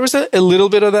 There was a little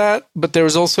bit of that, but there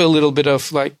was also a little bit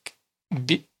of like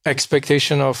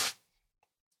expectation of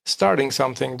starting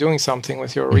something, doing something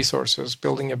with your resources,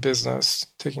 building a business,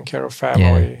 taking care of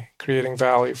family, creating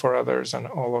value for others, and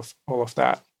all of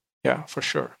that. Yeah, for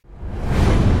sure.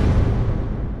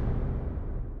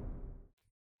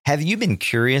 Have you been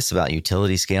curious about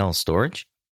utility scale storage?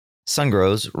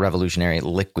 Sungrow's revolutionary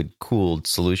liquid-cooled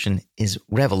solution is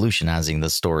revolutionizing the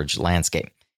storage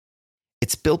landscape.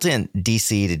 Its built-in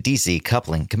DC to DC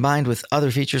coupling, combined with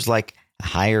other features like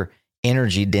higher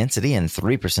energy density and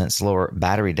 3% slower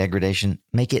battery degradation,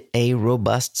 make it a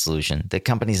robust solution that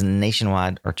companies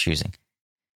nationwide are choosing.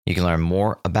 You can learn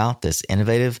more about this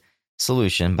innovative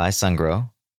solution by Sungrow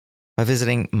by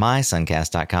visiting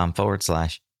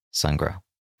mysuncast.com/sungrow.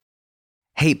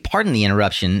 Hey, pardon the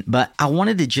interruption, but I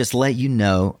wanted to just let you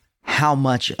know how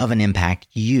much of an impact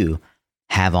you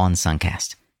have on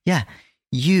Suncast. Yeah,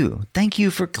 you. Thank you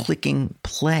for clicking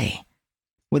play.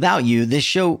 Without you, this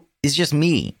show is just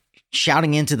me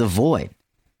shouting into the void.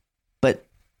 But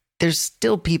there's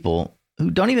still people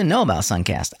who don't even know about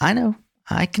Suncast. I know.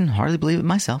 I can hardly believe it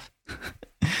myself.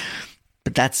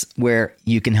 But that's where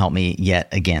you can help me yet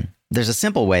again. There's a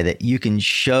simple way that you can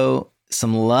show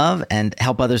some love and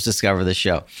help others discover the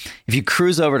show. If you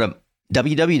cruise over to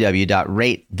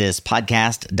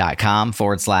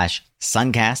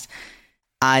www.ratethispodcast.com/Suncast,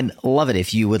 I'd love it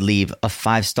if you would leave a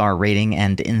 5-star rating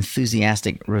and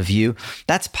enthusiastic review.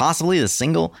 That's possibly the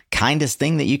single kindest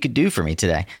thing that you could do for me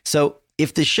today. So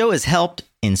if the show has helped,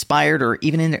 inspired, or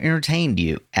even entertained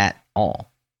you at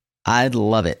all, I'd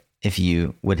love it if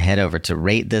you would head over to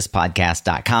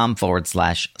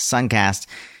ratethispodcast.com/Suncast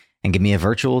and give me a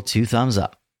virtual 2 thumbs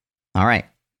up. All right,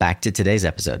 back to today's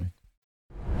episode.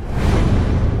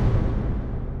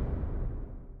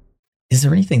 Is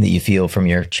there anything that you feel from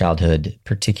your childhood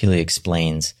particularly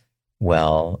explains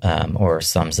well or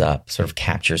sums up, sort of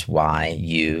captures why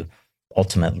you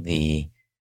ultimately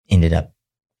ended up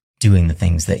doing the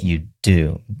things that you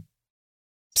do?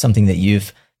 Something that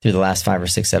you've, through the last 5 or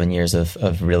 6, 7 years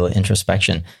of real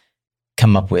introspection,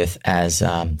 come up with as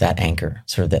that anchor,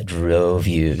 sort of that drove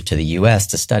you to the U.S.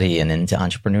 to study and into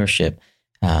entrepreneurship.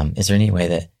 Is there any way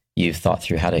that you've thought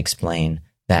through how to explain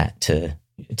that to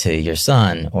your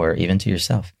son or even to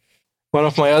yourself? One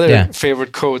of my other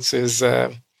favorite quotes is,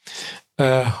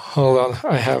 Hold on,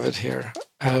 I have it here.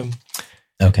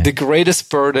 Okay. The greatest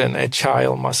burden a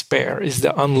child must bear is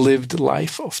the unlived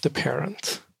life of the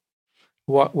parent.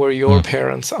 What were your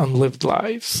parents' unlived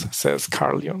lives, says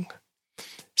Carl Jung.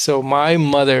 So my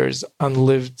mother's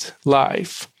unlived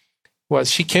life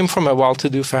was, she came from a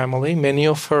well-to-do family. Many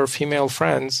of her female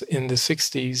friends in the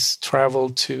 60s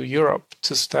traveled to Europe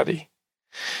to study.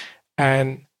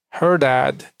 And her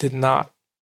dad did not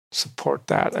support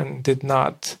that and did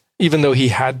not, even though he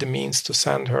had the means to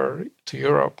send her to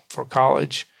Europe for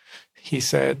college, he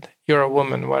said, "You're a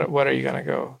woman. What are you going to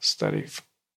go study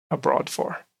abroad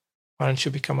for? Why don't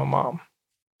you become a mom?"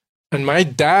 And my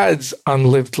dad's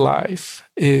unlived life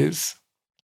is,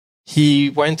 he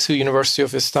went to University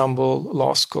of Istanbul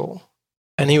Law School,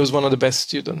 and he was one of the best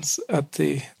students at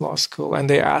the law school. And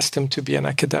they asked him to be an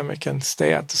academic and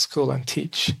stay at the school and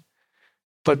teach.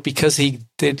 But because he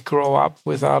did grow up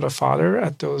without a father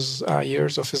at those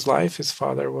years of his life, his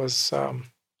father was,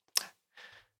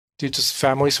 due to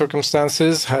family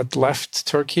circumstances, had left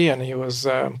Turkey, and he was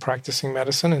practicing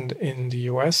medicine in the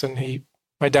US. And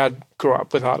my dad grew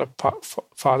up without a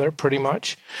father, pretty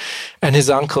much. And his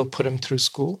uncle put him through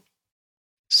school.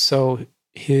 So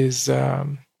he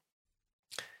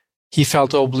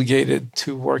felt obligated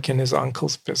to work in his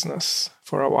uncle's business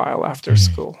for a while after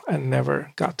school and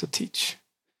never got to teach.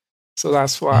 So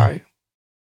that's why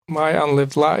my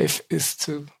unlived life is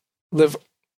to live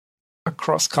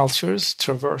across cultures,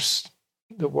 traverse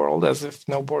the world as if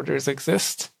no borders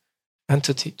exist, and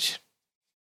to teach.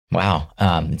 Wow.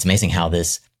 It's amazing how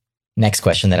this next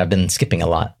question that I've been skipping a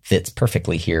lot fits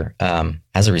perfectly here.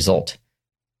 As a result,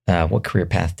 what career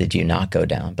path did you not go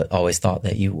down, but always thought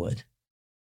that you would?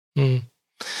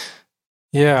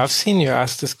 Yeah, I've seen you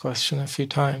ask this question a few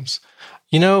times.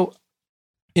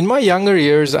 In my younger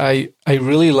years, I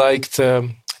really liked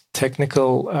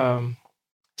technical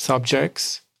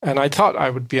subjects, and I thought I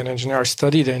would be an engineer. I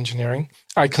studied engineering.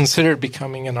 I considered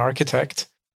becoming an architect.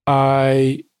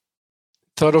 I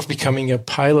thought of becoming a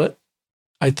pilot.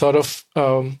 I thought of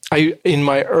in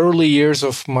my early years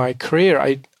of my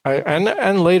career,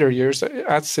 and later years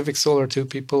at Civic Solar too,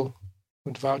 people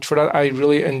would vouch for that. I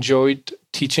really enjoyed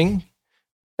teaching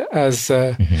as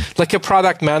like a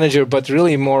product manager, but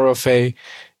really more of a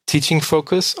teaching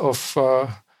focus of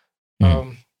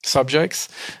subjects.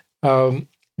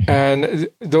 And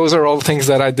those are all things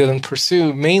that I didn't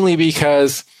pursue, mainly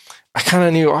because I kind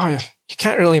of knew, you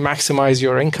can't really maximize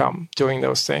your income doing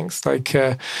those things. Like,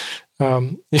 you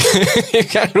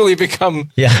can't really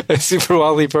become a super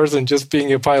wealthy person just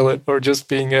being a pilot or just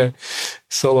being a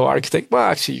solo architect. Well,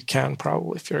 actually, you can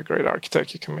probably. If you're a great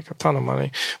architect, you can make a ton of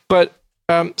money. But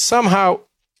somehow,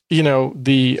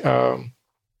 the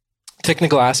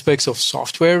technical aspects of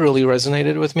software really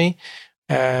resonated with me.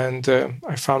 And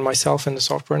I found myself in the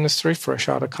software industry fresh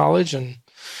out of college, and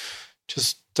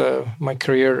just my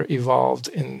career evolved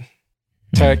in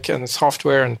tech and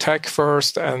software and tech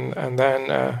first, and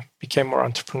then became more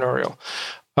entrepreneurial.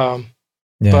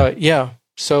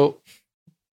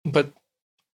 But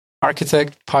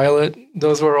architect, pilot,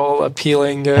 those were all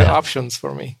appealing options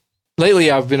for me.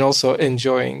 Lately, I've been also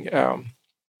enjoying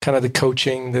kind of the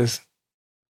coaching, this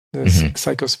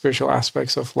psycho-spiritual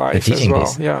aspects of life as well.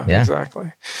 Piece. Yeah,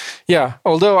 exactly. Yeah,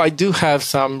 although I do have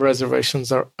some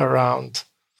reservations around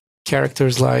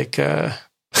characters like,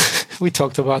 we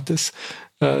talked about this,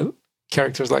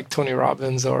 characters like Tony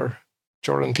Robbins or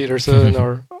Jordan Peterson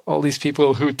or all these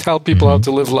people who tell people how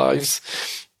to live lives.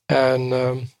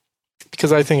 And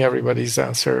because I think everybody's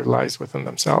answer lies within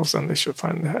themselves, and they should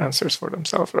find the answers for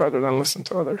themselves rather than listen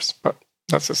to others. But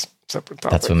that's a separate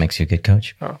topic. That's what makes you a good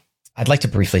coach. Oh. I'd like to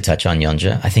briefly touch on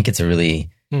Yonca. I think it's a really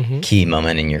key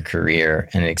moment in your career,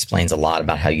 and it explains a lot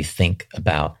about how you think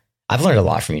about. I've learned a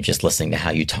lot from you just listening to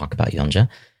how you talk about Yonca.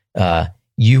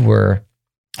 You were,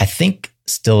 I think,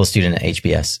 still a student at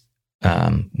HBS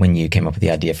when you came up with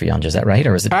the idea for Yonca. Is that right?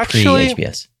 Or was it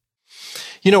pre-HBS?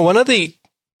 One of the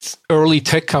early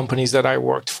tech companies that I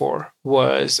worked for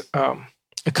was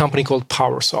a company called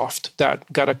PowerSoft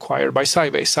that got acquired by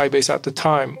Sybase. Sybase at the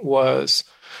time was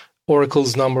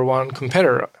Oracle's number one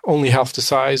competitor, only half the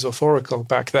size of Oracle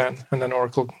back then. And then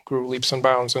Oracle grew leaps and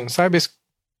bounds, and Sybase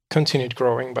continued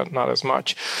growing, but not as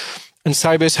much. And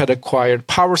Sybase had acquired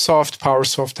PowerSoft.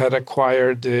 PowerSoft had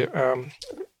acquired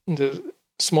the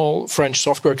small French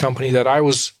software company that I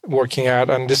was working at.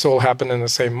 And this all happened in the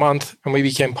same month. And we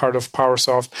became part of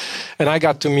PowerSoft. And I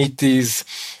got to meet these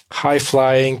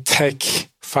high-flying tech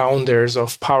founders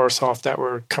of PowerSoft that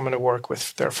were coming to work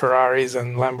with their Ferraris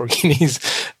and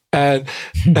Lamborghinis. And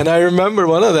I remember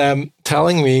one of them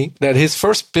telling me that his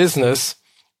first business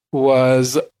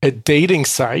was a dating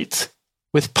site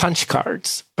with punch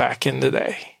cards back in the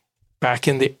day, back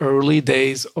in the early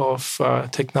days of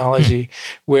technology,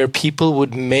 where people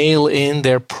would mail in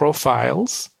their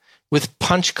profiles with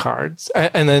punch cards,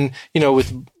 and then,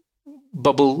 with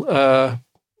bubble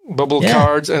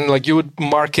cards, and like you would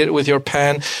mark it with your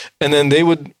pen, and then they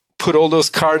would put all those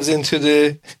cards into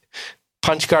the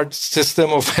punch card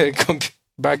system of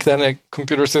back then a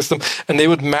computer system, and they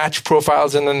would match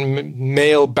profiles and then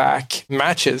mail back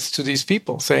matches to these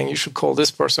people saying you should call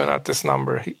this person at this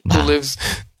number who lives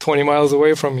 20 miles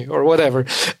away from you or whatever.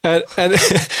 And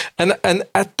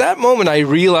at that moment, I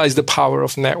realized the power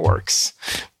of networks.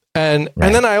 And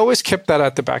then I always kept that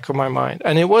at the back of my mind.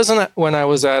 And it wasn't when I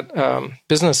was at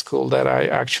business school that I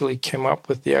actually came up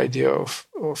with the idea of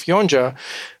Yonca,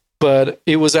 but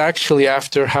it was actually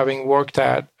after having worked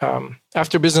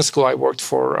after business school, I worked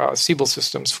for Siebel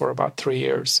Systems for about 3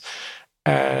 years,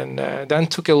 and then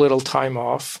took a little time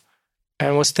off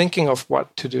and was thinking of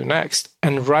what to do next.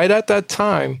 And right at that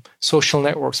time, social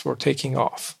networks were taking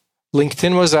off.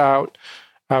 LinkedIn was out.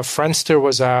 Friendster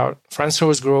was out. Friendster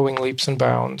was growing leaps and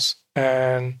bounds.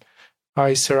 And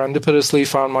I serendipitously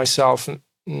found myself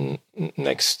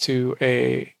next to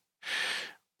a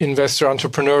investor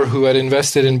entrepreneur who had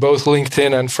invested in both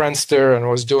LinkedIn and Friendster and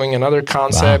was doing another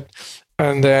concept. Wow.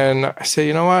 And then I said,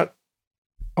 you know what?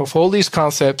 Of all these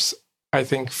concepts, I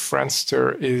think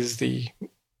Friendster is the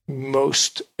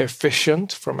most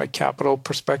efficient from a capital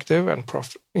perspective and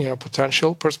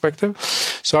potential perspective.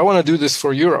 So I want to do this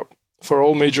for Europe. For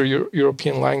all major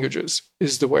European languages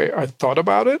is the way I thought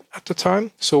about it at the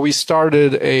time. So we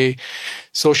started a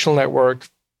social network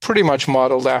pretty much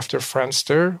modeled after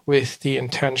Friendster with the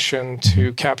intention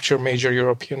to capture major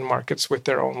European markets with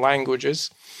their own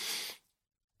languages.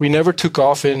 We never took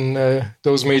off in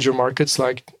those major markets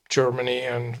like Germany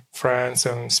and France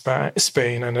and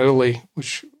Spain and Italy,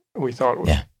 which we thought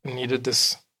needed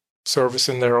this service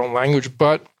in their own language.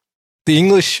 But the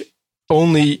English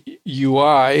only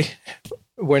UI,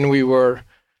 when we were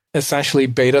essentially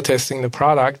beta testing the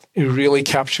product, it really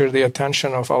captured the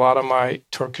attention of a lot of my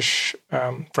Turkish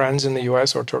friends in the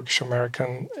US or Turkish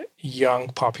American young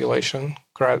population,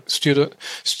 college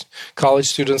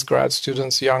students, grad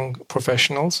students, young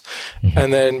professionals,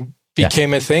 and then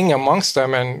became a thing amongst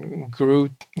them and grew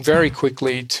very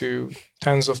quickly to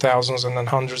tens of thousands and then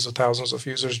hundreds of thousands of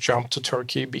users. Jumped to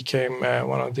Turkey, became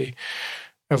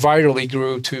virally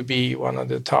grew to be one of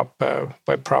the top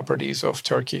web properties of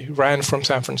Turkey. Ran from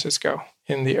San Francisco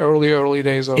in the early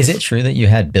days of... Is it true that you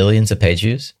had billions of page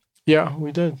views? Yeah,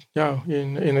 we did. Yeah,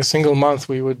 in a single month,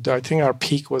 we would... I think our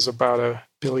peak was about 1.5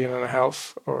 billion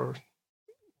or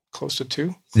close to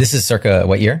 2. This is circa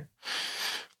what year?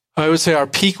 I would say our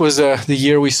peak was the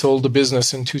year we sold the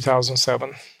business in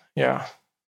 2007. Yeah.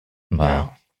 Wow. Yeah.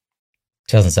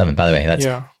 2007, by the way, that's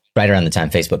right around the time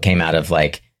Facebook came out of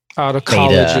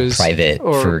colleges, private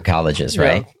for colleges,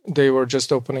 right? They were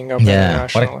just opening up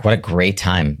internationally. What a great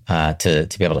time to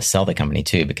be able to sell the company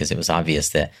too, because it was obvious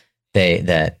that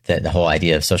the whole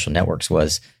idea of social networks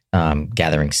was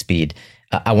gathering speed.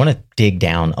 I want to dig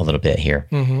down a little bit here.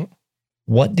 Mm-hmm.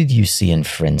 What did you see in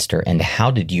Friendster, and how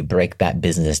did you break that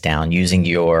business down using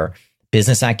your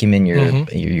business acumen,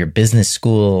 your business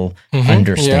school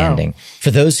understanding?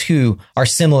 For those who are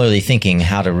similarly thinking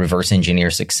how to reverse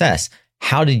engineer success,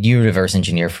 how did you reverse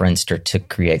engineer Friendster to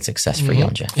create success for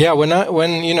Yonca? Yeah, when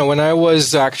I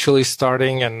was actually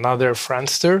starting another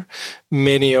Friendster,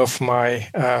 many of my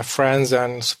friends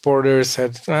and supporters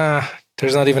said,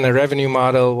 there's not even a revenue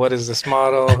model. What is this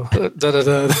model?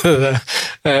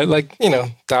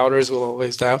 Doubters will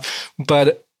always doubt.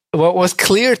 But what was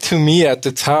clear to me at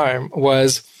the time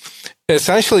was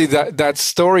essentially that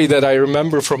story that I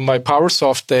remember from my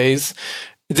PowerSoft days.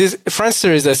 This Friendster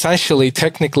is essentially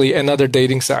technically another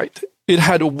dating site. It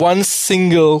had one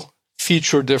single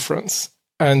feature difference,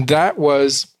 and that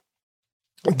was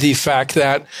the fact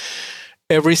that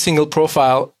every single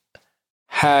profile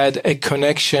had a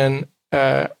connection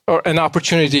or an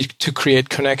opportunity to create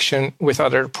connection with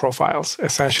other profiles,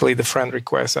 essentially the friend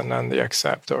request and then the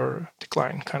accept or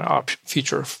decline kind of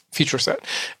feature set.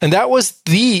 And that was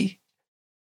the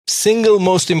single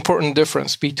most important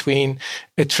difference between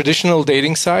a traditional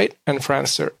dating site and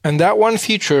Friendster. And that one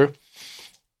feature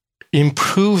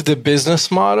improved the business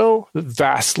model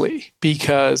vastly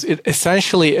because it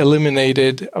essentially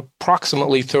eliminated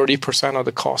approximately 30% of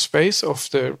the cost base of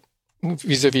the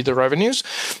vis-a-vis the revenues,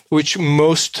 which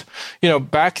most,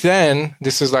 back then,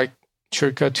 this is like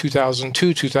circa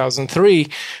 2002, 2003,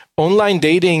 online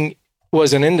dating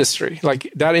was an industry.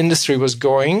 Like that industry was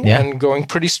going and going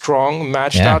pretty strong.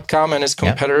 Match.com and its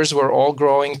competitors were all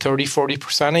growing 30,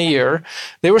 40% a year.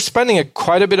 They were spending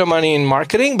quite a bit of money in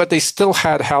marketing, but they still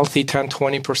had healthy 10,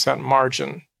 20%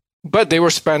 margin. But they were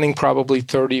spending probably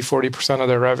 30, 40% of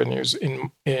their revenues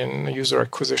in user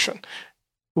acquisition.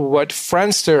 What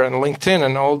Friendster and LinkedIn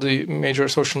and all the major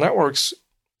social networks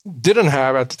didn't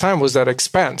have at the time was that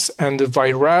expense. And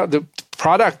the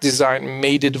product design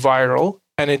made it viral.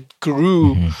 And it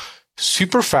grew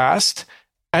super fast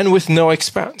and with no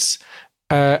expense.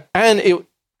 And it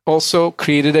also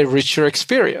created a richer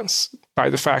experience by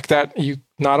the fact that you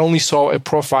not only saw a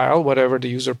profile, whatever the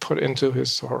user put into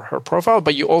his or her profile,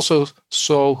 but you also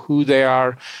saw who they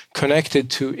are connected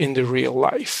to in the real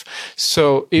life.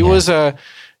 So it was a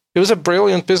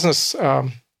brilliant business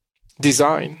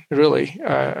design, really,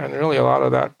 and really a lot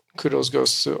of that kudos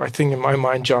goes to, I think, in my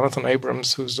mind, Jonathan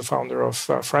Abrams, who's the founder of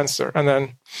Friendster, and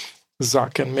then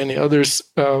Zuck and many others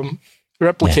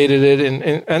replicated it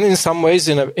in some ways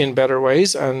in better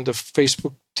ways. And the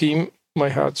Facebook team, my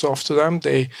hats off to them.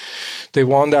 They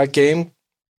won that game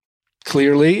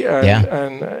clearly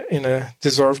and in a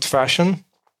deserved fashion.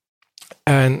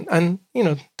 And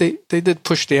they did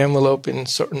push the envelope in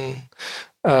certain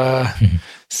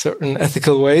certain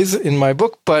ethical ways in my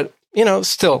book, but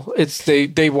still,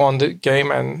 they won the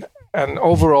game, and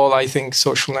overall, I think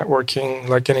social networking,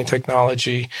 like any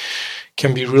technology,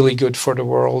 can be really good for the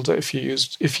world if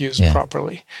used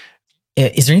properly.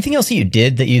 Is there anything else that you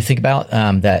did that you think about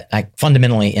that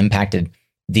fundamentally impacted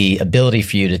the ability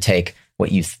for you to take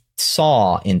what you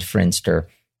saw in Friendster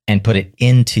and put it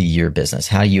into your business?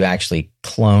 How you actually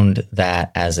cloned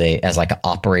that as like an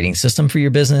operating system for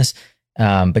your business?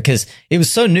 Because it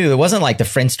was so new. It wasn't like the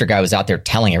Friendster guy was out there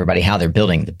telling everybody how they're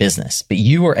building the business, but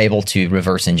you were able to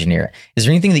reverse engineer it. Is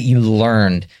there anything that you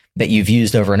learned that you've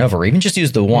used over and over, or even just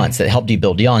used the once that helped you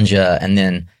build Yonja and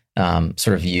then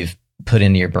sort of you've put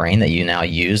into your brain that you now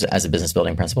use as a business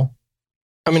building principle?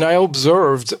 I mean, I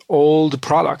observed all the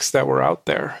products that were out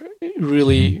there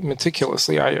really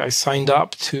meticulously. I signed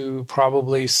up to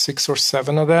probably 6 or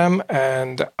 7 of them,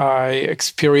 and I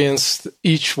experienced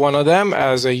each one of them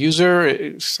as a user.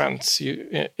 It sent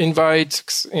you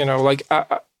invites,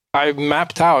 I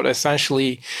mapped out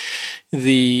essentially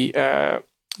the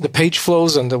page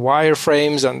flows and the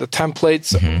wireframes and the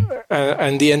templates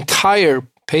and the entire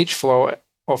page flow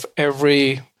of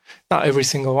not every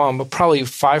single one, but probably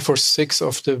 5 or 6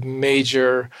 of the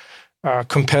major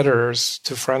competitors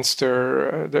to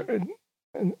Friendster.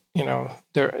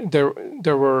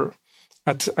 There were,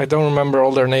 I don't remember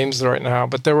all their names right now,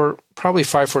 but there were probably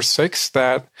 5 or 6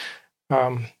 that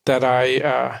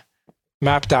I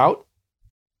mapped out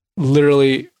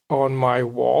literally on my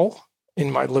wall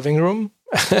in my living room.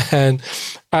 and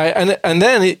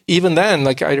then even then,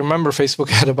 like I remember Facebook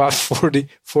had about 40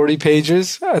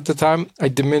 pages at the time. I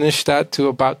diminished that to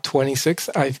about 26.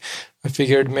 I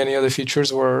figured many other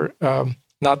features were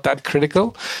not that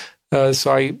critical.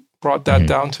 So I brought that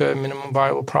down to a minimum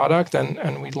viable product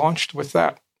and we launched with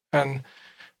that. And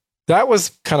that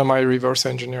was kind of my reverse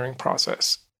engineering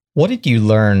process. What did you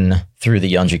learn through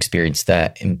the Yonja experience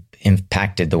that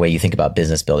impacted the way you think about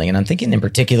business building? And I'm thinking in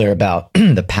particular about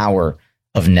the power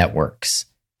of networks.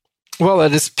 Well,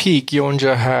 at its peak,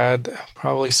 Yonja had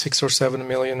probably 6 or 7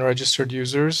 million registered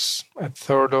users, a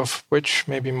third of which,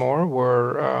 maybe more,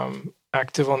 were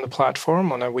active on the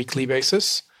platform on a weekly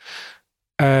basis.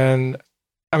 And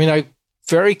I mean, I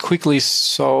very quickly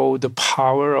saw the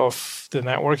power of the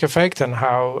network effect and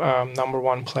how number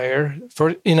one player,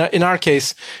 in our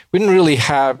case, we didn't really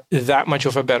have that much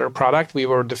of a better product. We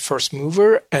were the first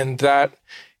mover, and that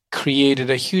created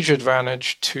a huge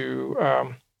advantage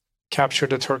to capture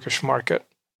the Turkish market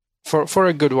for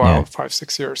a good while,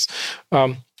 5-6 years.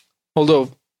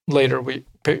 Although later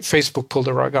Facebook pulled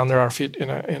the rug under our feet in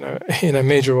a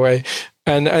major way,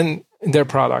 and their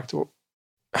product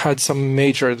had some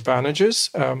major advantages,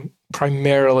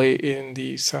 primarily in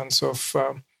the sense of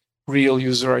real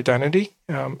user identity,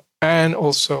 and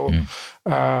also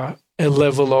a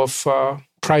level of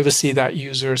privacy that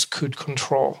users could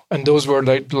control. And those were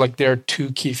like their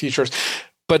 2 key features.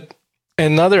 But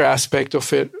another aspect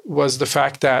of it was the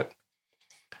fact that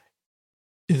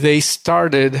they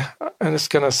started, and it's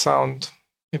going to sound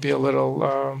maybe a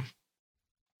little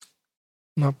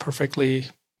not perfectly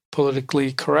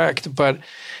politically correct, but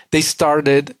they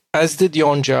started, as did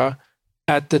Yonja,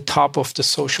 at the top of the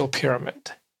social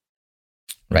pyramid.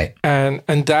 Right. And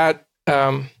that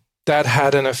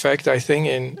had an effect, I think,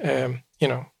 in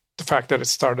the fact that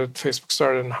Facebook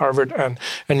started in Harvard, and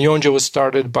Yonja was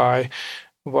started by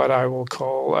what I will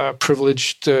call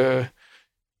privileged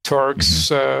Turks,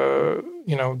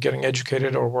 getting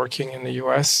educated or working in the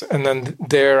U.S., and then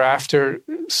thereafter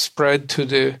spread to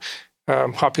the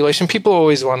population. People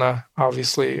always want to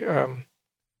obviously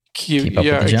keep up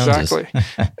with the Joneses. Exactly.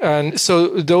 And so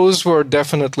those were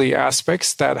definitely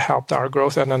aspects that helped our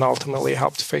growth, and then ultimately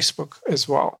helped Facebook as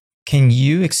well. Can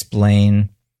you explain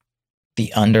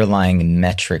the underlying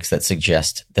metrics that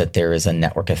suggest that there is a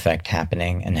network effect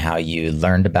happening, and how you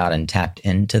learned about and tapped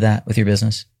into that with your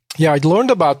business? Yeah, I learned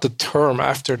about the term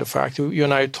after the fact. You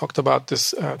and I talked about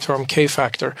this term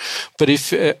K-factor, but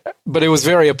it was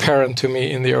very apparent to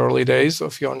me in the early days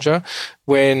of Yonca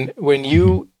when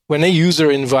a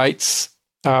user invites,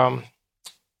 and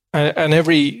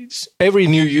every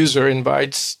new user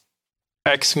invites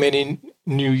X many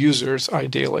new users,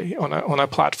 ideally on a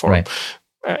platform. Right.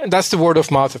 That's the word of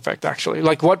mouth effect, actually.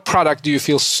 Like, what product do you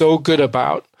feel so good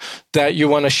about that you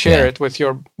want to share it with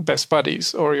your best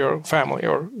buddies or your family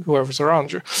or whoever's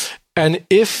around you? And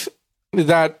if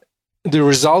the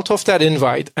result of that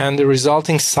invite and the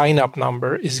resulting sign-up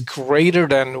number is greater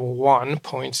than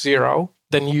 1.0,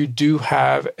 then you do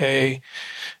have a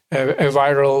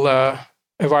viral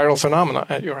phenomena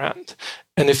at your hand.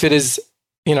 And if it is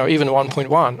even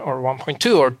 1.1 or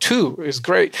 1.2 or 2 is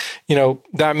great.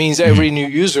 That means every new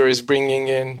user is bringing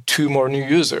in 2 more new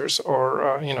users,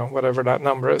 or whatever that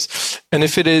number is. And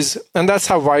if it is, and that's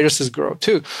how viruses grow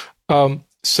too. And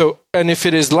if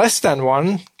it is less than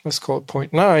 1, let's call it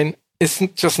 0.9, it's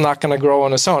just not going to grow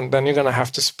on its own. Then you're going to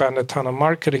have to spend a ton of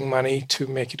marketing money to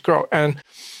make it grow.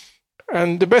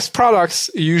 And the best products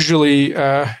usually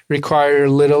require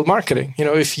little marketing.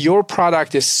 If your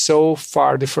product is so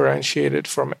far differentiated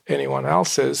from anyone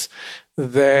else's,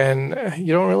 then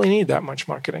you don't really need that much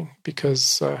marketing,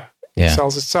 because it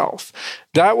sells itself.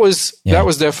 That was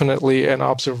definitely an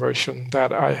observation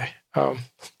that I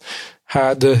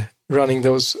had running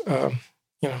those,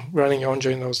 running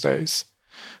Yonca in those days.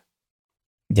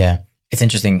 Yeah. It's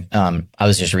interesting. I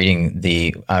was just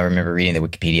I remember reading the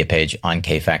Wikipedia page on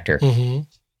K-factor,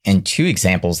 and 2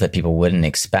 examples that people wouldn't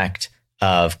expect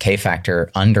of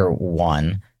K-factor under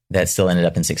 1 that still ended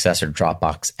up in success are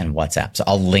Dropbox and WhatsApp. So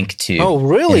I'll link to. Oh,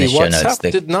 really? In the show WhatsApp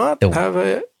notes, did not have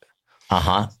it.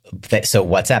 So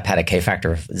WhatsApp had a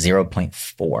K-factor of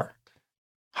 0.4.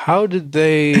 How did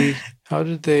they? So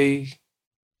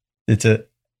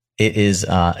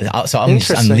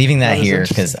I'm leaving that here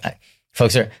because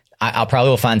folks are. I'll probably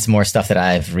will find some more stuff that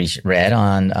I've read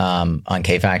on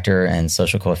K-factor and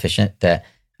social coefficient that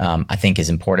I think is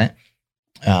important.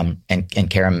 And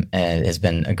Kerim has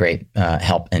been a great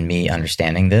help in me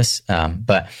understanding this.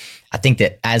 But I think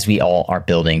that as we all are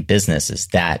building businesses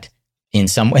that in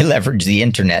some way leverage the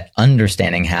internet,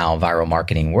 understanding how viral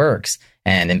marketing works,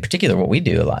 and in particular what we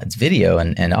do a lot, it's video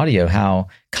and audio, how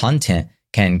content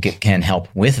can help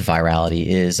with virality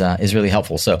is really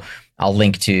helpful. So I'll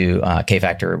link to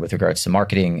K-factor with regards to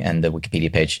marketing and the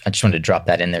Wikipedia page. I just wanted to drop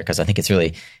that in there because I think it's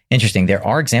really interesting. There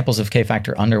are examples of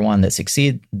K-factor under 1 that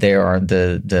succeed. There are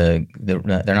they're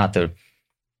not the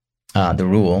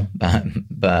rule,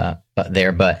 but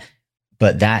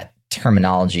that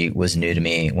terminology was new to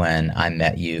me when I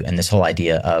met you, and this whole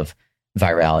idea of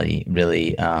virality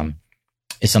really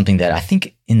is something that I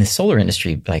think in the solar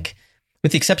industry, like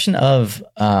with the exception of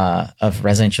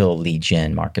residential lead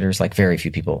gen marketers, like very few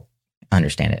people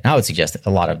understand it. And I would suggest that a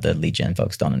lot of the lead gen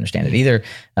folks don't understand it either.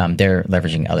 They're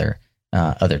leveraging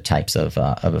other types of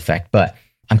effect. But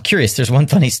I'm curious, there's one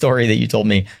funny story that you told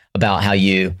me about how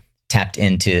you tapped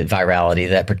into virality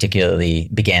that particularly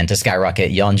began to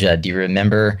skyrocket Yonca. Do you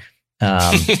remember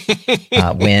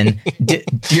when? Do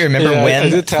you remember when I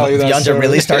did tell you that Yonca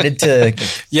really started to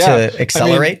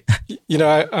accelerate?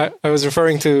 I was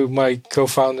referring to my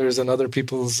co-founders and other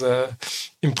people's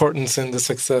importance in the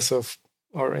success of,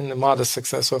 or in the modest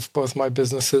success of both my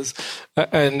businesses.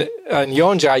 And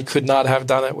Yonca, I could not have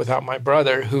done it without my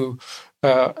brother, who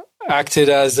acted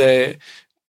as a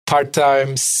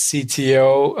part-time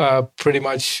CTO pretty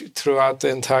much throughout the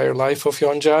entire life of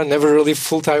Yonca. Never really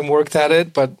full-time worked at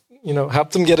it, but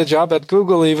helped him get a job at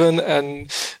Google even. And,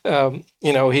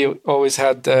 he always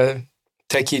had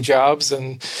techie jobs,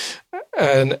 and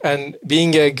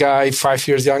being a guy 5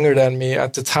 years younger than me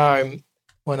at the time,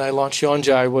 when I launched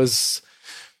Yonca, I was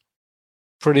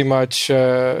pretty much,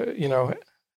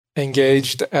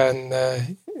 engaged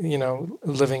and,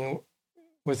 living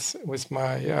with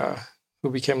my, who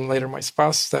became later my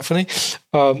spouse, Stephanie.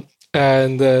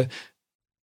 And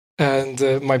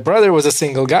my brother was a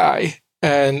single guy.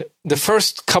 And the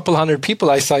first couple hundred people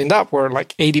I signed up were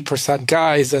like 80%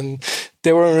 guys, and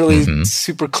they weren't really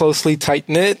super closely tight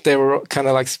knit. They were kind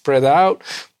of like spread out.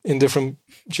 in different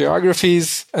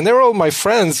geographies, and they were all my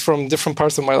friends from different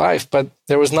parts of my life, but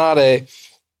there was not a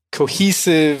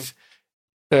cohesive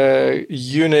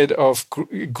unit of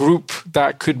group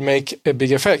that could make a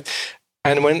big effect.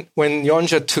 And when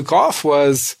Yonca took off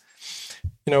was,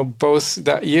 both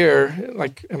that year,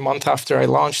 like a month after I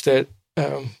launched it,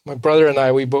 my brother and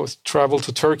I, we both traveled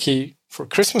to Turkey for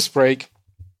Christmas break,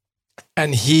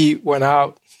 and he went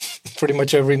out pretty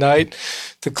much every night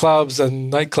to clubs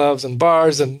and nightclubs and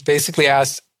bars, and basically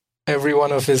asked every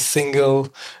one of his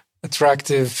single,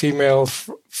 attractive female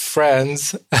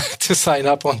friends to sign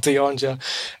up onto Yonca.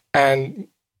 And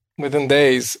within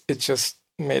days, it just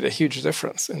made a huge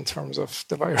difference in terms of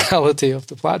the virality of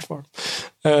the platform.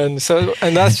 And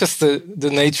that's just the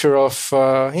nature of,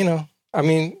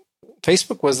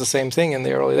 Facebook was the same thing in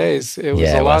the early days. It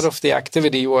was a lot of the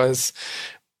activity was,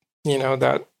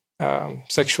 that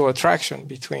sexual attraction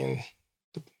between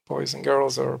the boys and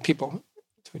girls or people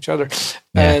to each other.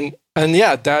 Yeah. And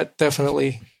that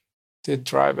definitely did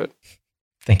drive it.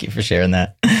 Thank you for sharing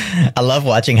that. I love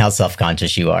watching how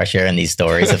self-conscious you are sharing these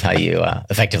stories of how you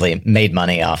effectively made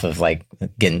money off of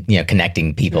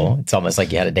connecting people. It's almost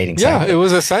like you had a dating site. Yeah, it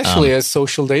was essentially a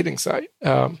social dating site.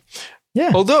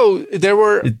 Although there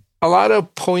were a lot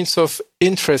of points of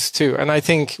interest too. And I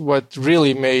think what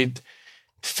really made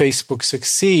Facebook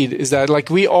succeed is that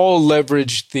we all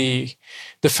leveraged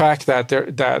the fact that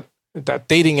that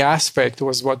dating aspect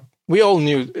was what we all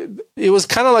knew. It was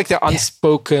kind of like the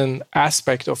unspoken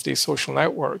aspect of these social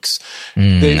networks.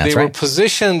 They were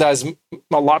positioned as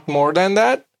a lot more than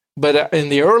that. But in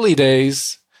the early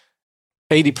days,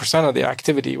 80% of the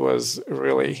activity was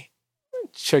really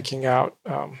checking out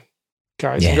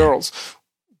guys and girls.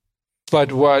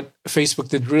 But what Facebook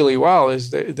did really well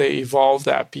is they evolved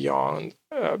that beyond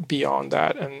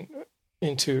that and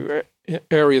into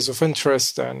areas of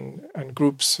interest and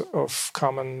groups of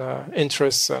common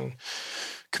interests and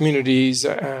communities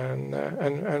and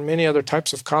many other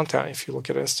types of content. If you look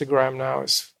at Instagram now,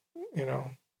 is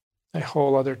a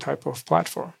whole other type of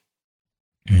platform.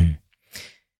 Mm.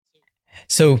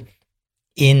 So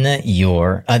in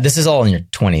your this is all in your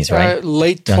 20s, right?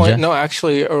 Late 20s, no,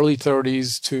 actually early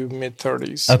 30s to mid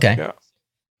 30s. Okay. Yeah.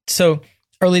 So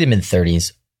early to mid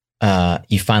 30s,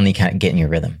 you finally kind of get in your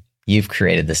rhythm. You've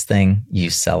created this thing, you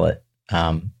sell it,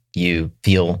 you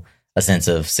feel a sense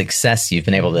of success. You've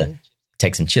been able to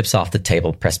take some chips off the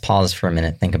table, press pause for a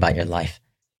minute, think about your life.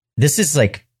 This is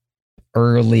like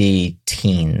early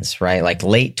teens, right? Like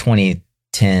late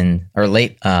 2010 or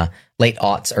late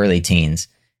aughts, early teens.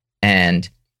 And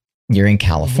you're in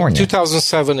California.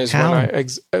 2007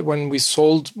 is when we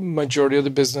sold majority of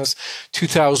the business.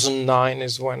 2009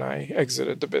 is when I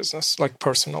exited the business,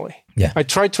 personally. Yeah. I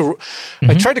tried to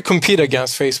compete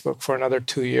against Facebook for another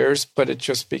 2 years, but it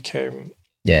just became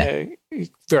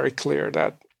very clear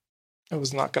that it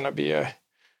was not going to be a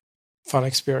fun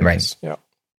experience. Right.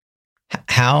 Yeah.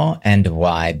 How and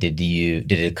why did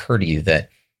it occur to you that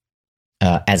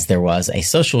as there was a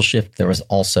social shift, there was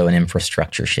also an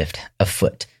infrastructure shift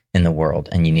afoot in the world,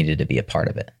 and you needed to be a part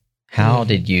of it? How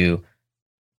did you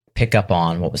pick up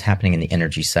on what was happening in the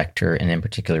energy sector, and in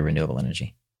particular renewable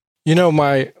energy?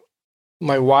 My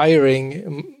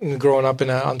wiring, growing up in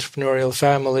an entrepreneurial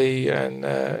family, and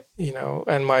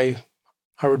and my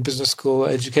Harvard Business School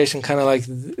education, kind of like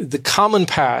the common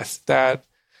path that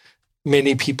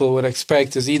many people would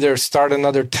expect is either start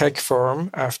another tech firm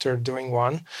after doing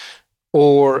one,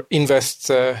 or invest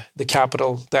the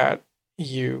capital that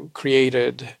you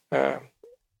created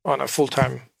on a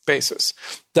full-time basis.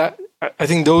 That I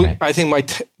think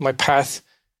my path,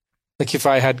 if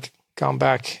I had gone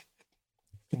back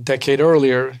a decade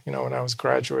earlier, when I was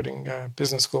graduating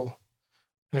business school,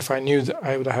 and if I knew that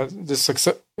I would have had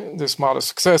this modest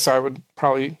success, I would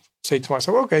probably say to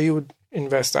myself, okay, you would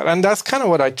invest that. And that's kind of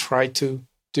what I tried to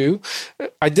do.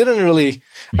 I didn't really,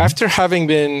 after having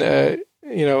been,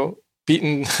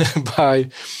 beaten by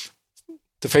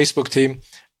the Facebook team,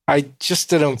 I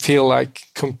just didn't feel like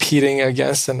competing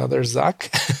against another Zuck.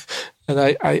 And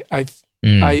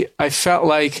I felt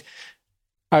like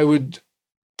I would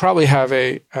probably have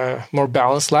a more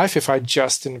balanced life if I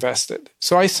just invested.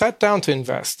 So I sat down to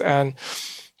invest, and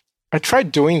I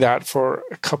tried doing that for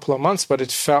a couple of months, but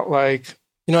it felt like,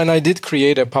 and I did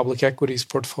create a public equities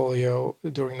portfolio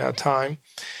during that time,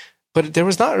 but there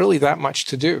was not really that much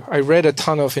to do. I read a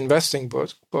ton of investing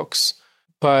books,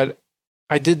 but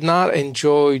I did not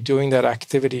enjoy doing that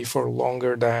activity for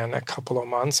longer than a couple of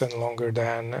months and longer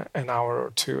than an hour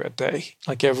or two a day.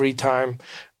 Every time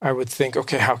I would think,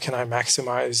 okay, how can I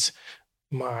maximize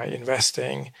my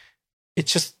investing? It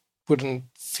just wouldn't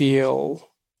feel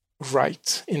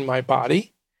right in my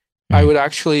body. I would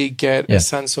actually get a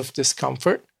sense of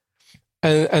discomfort.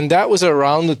 And that was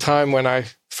around the time when I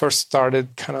first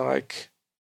started kind of like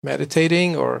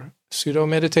meditating or pseudo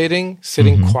meditating,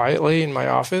 sitting quietly in my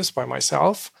office by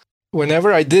myself.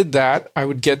 Whenever I did that, I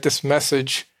would get this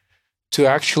message to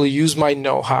actually use my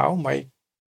know-how, my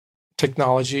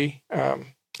technology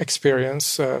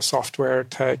experience, software,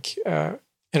 tech,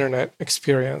 internet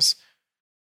experience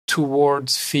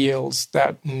towards fields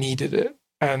that needed it.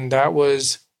 And that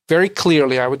was very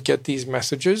clearly, I would get these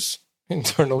messages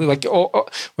internally. Like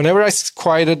whenever I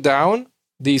quieted down,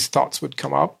 these thoughts would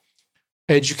come up.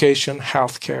 Education,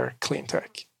 healthcare, clean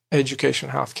tech. Education,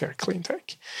 healthcare, clean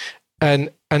tech.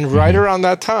 And right around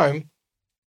that time,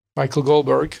 Michael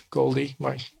Goldberg, Goldie,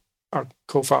 our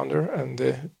co-founder and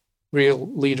the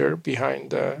real leader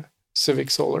behind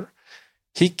Civic Solar,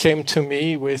 he came to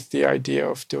me with the idea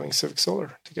of doing Civic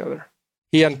Solar together.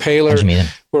 He and Paler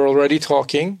were already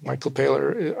talking. Michael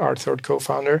Paler, our third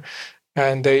co-founder,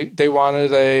 and they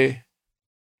wanted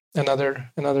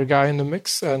another guy in the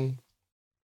mix. And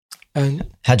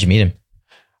how'd you meet him?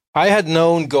 I had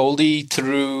known Goldie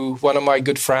through one of my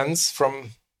good friends from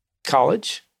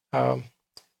college. I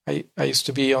used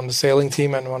to be on the sailing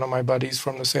team, and one of my buddies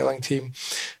from the sailing team,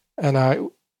 and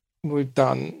we've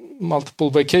done multiple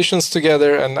vacations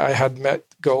together, and I had met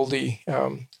Goldie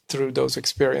through those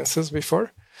experiences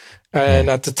before. And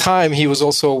at the time, he was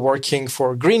also working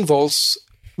for Greenvolts,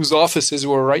 whose offices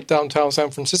were right downtown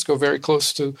San Francisco, very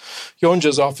close to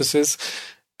Yonja's offices.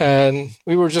 And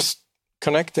we were just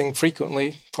connecting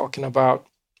frequently, talking about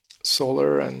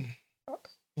solar and,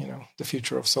 the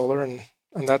future of solar. And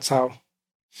that's how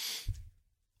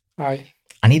I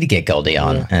need to get Goldie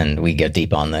on and we go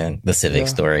deep on the Civic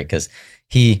story, because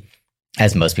he,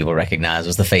 as most people recognize,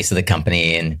 was the face of the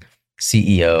company and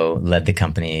CEO, led the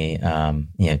company,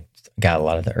 got a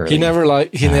lot of the early. He never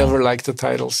liked the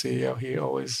title CEO. He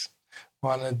always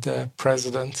wanted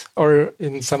president, or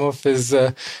in some of his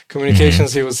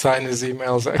communications, he would sign his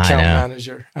emails account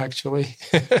manager, actually.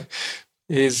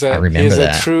 I remember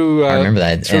that. I remember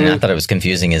that, and I thought it was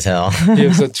confusing as hell. He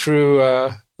was a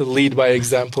true lead by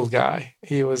example guy.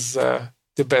 He was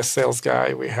the best sales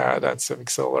guy we had at Civic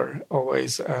Solar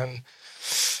always, and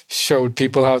showed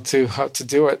people how to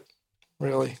do it,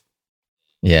 really.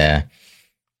 Yeah.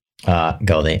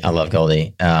 Goldie. I love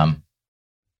Goldie.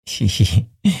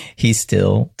 He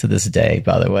still, to this day,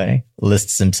 by the way,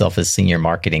 lists himself as senior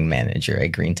marketing manager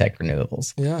at Green Tech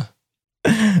Renewables. Yeah.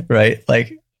 Right?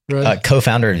 Like,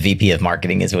 co-founder and VP of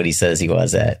marketing is what he says he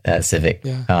was at Civic.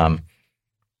 Yeah. And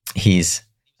he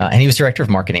was director of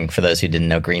marketing, for those who didn't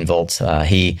know Greenvolts.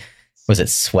 He was at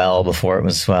Swell before it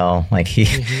was Swell. Like he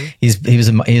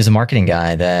was a marketing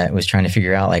guy that was trying to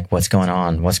figure out like what's going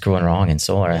on, what's going wrong in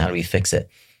solar, and how do we fix it.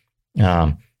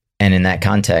 And in that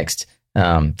context,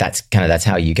 that's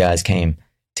how you guys came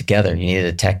together. You needed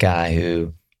a tech guy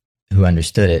who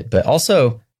understood it, but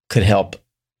also could help.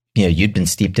 You'd been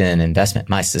steeped in investment.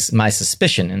 My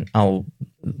suspicion, and I'll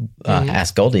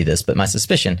ask Goldie this, but my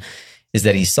suspicion is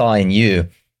that he saw in you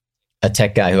a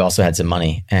tech guy who also had some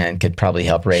money and could probably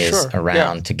help raise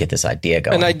to get this idea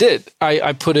going. And I did.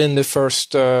 I put in the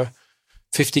first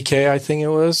 $50K, I think it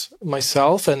was,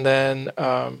 myself, and then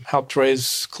helped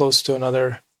raise close to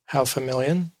another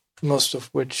 $500,000, most of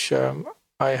which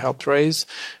I helped raise.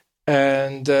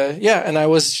 And and I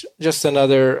was just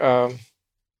another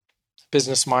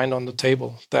business mind on the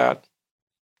table that,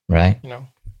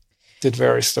 did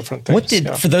various different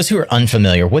things. For those who are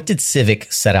unfamiliar, what did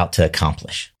Civic set out to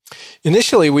accomplish?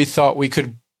 Initially, we thought we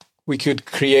could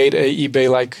create a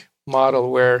eBay-like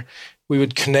model where we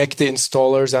would connect the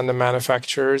installers and the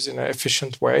manufacturers in an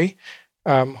efficient way.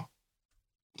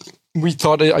 We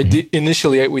thought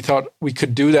initially we thought we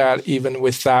could do that even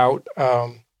without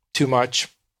too much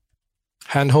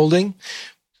hand-holding.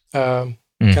 Kind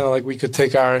of like we could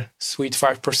take our sweet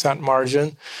 5%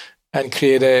 margin and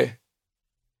create a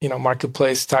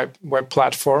marketplace type web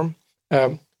platform.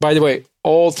 By the way,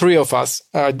 all three of us,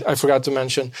 I forgot to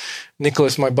mention,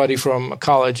 Nicholas, my buddy from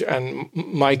college, and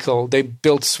Michael, they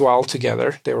built Swell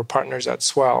together. They were partners at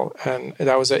Swell, and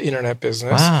that was an internet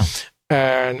business. Wow.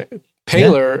 And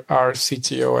Paler, our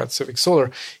CTO at Civic Solar,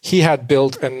 he had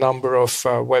built a number of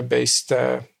web-based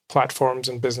platforms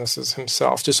and businesses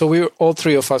himself. So all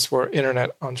three of us were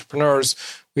internet entrepreneurs.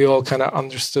 We all kind of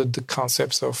understood the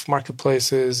concepts of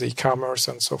marketplaces, e-commerce,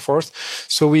 and so forth.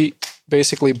 So we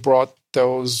basically brought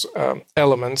those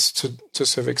elements to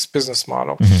Civic's business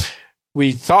model.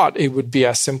 We thought it would be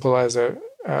as simple as a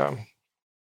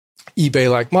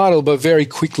eBay-like model, but very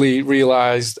quickly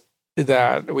realized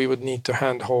that we would need to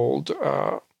handhold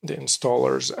the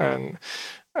installers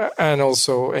and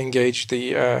also engage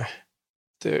the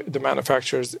the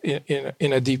manufacturers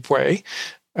in a deep way.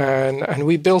 And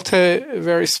we built a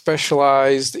very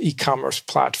specialized e-commerce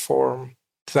platform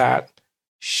that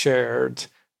shared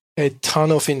a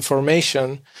ton of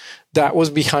information that was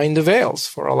behind the veils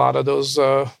for a lot of those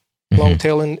long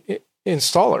tail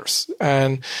installers.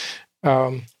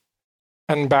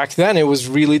 And back then, it was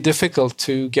really difficult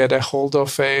to get a hold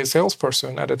of a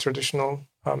salesperson at a traditional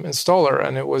installer,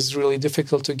 and it was really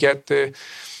difficult to get the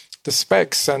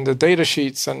specs and the data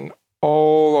sheets and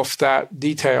all of that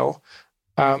detail.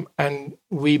 And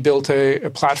we built a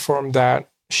platform that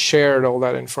shared all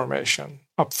that information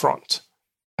up front.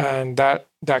 And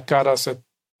that got us a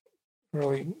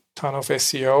really ton of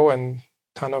SEO and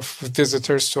ton of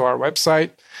visitors to our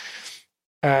website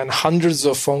and hundreds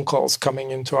of phone calls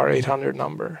coming into our 800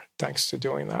 number, thanks to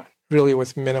doing that, really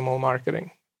with minimal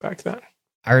marketing back then.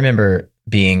 I remember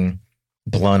being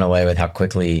blown away with how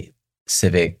quickly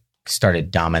Civic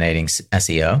started dominating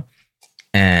SEO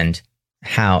and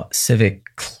how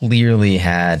Civic clearly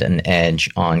had an edge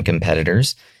on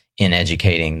competitors in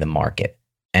educating the market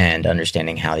and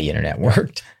understanding how the internet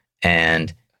worked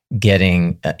and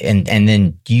getting and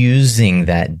then using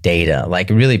that data, like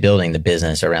really building the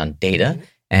business around data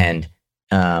and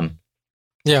disaggregating.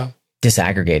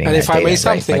 And if I may data,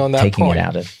 something right? on that taking point, it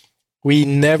out of we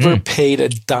never paid a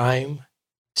dime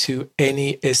to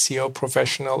any SEO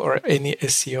professional or any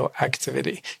SEO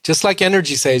activity. Just like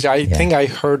Energy Sage, I think I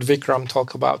heard Vikram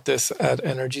talk about this at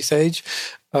Energy Sage.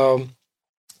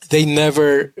 They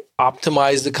never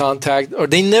optimized the contact, or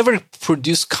they never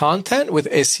produced content with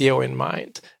SEO in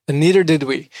mind, and neither did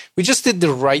we. We just did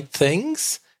the right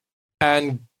things,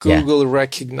 and Google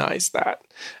recognized that.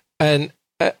 And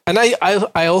I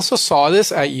also saw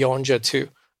this at Yonja too.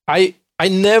 I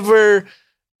never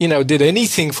did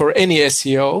anything for any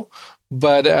SEO,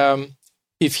 but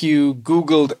if you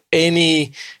Googled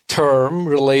any term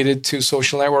related to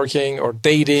social networking or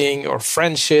dating or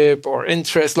friendship or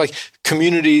interest, like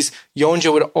communities,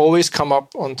 Yonja would always come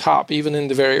up on top, even in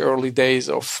the very early days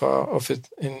of it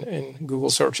in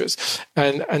Google searches.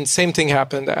 And same thing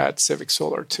happened at Civic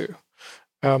Solar too.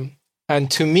 And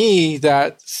to me,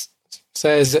 that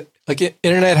says like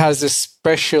internet has this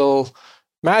special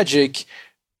magic,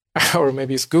 or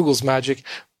maybe it's Google's magic,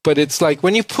 but it's like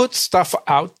when you put stuff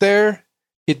out there,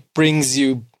 it brings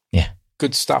you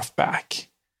good stuff back.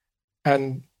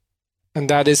 And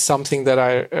that is something that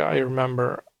I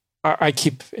remember, I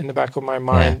keep in the back of my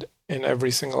mind in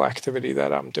every single activity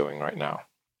that I'm doing right now.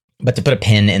 But to put a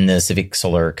pin in the Civic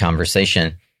Solar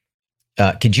conversation,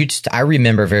 could you I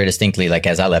remember very distinctly, like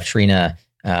as I left Trina,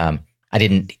 I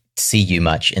didn't see you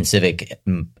much in Civic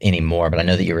anymore, but I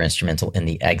know that you were instrumental in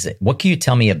the exit. What can you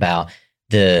tell me about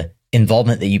the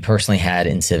involvement that you personally had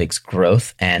in Civic's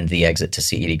growth and the exit to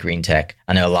CED Green Tech?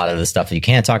 I know a lot of the stuff that you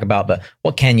can't talk about, but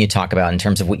what can you talk about in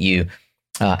terms of what you,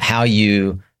 how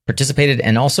you participated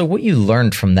and also what you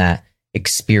learned from that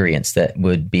experience that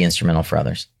would be instrumental for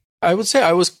others? I would say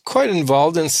I was quite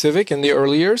involved in Civic in the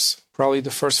early years, probably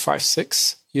the first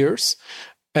 5-6 years.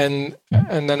 And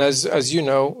then as you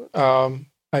know,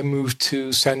 I moved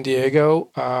to San Diego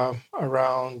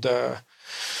around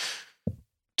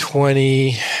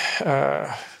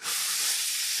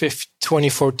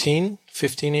 2014,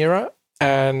 15 era.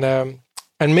 And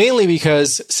mainly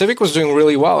because Civic was doing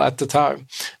really well at the time.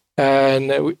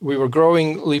 And we were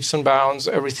growing leaps and bounds.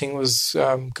 Everything was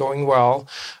going well.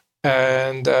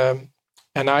 And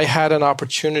I had an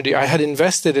opportunity. I had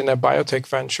invested in a biotech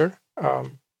venture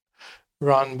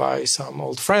run by some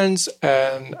old friends.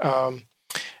 And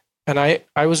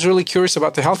I was really curious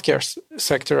about the healthcare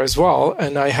sector as well.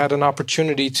 And I had an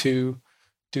opportunity to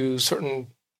do certain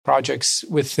projects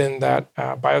within that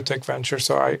biotech venture.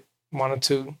 So I wanted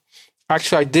to,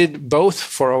 actually I did both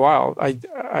for a while. I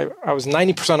was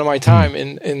 90% of my time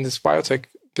in this biotech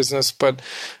business, but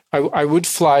I would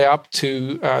fly up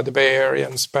to the Bay Area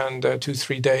and spend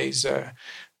 2-3 days at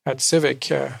Civic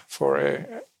for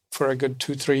a good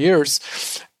 2-3 years.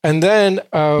 And then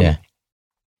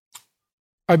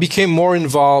I became more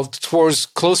involved towards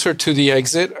closer to the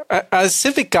exit. As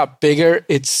Civic got bigger,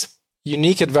 its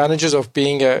unique advantages of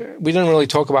being we didn't really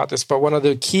talk about this, but one of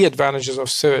the key advantages of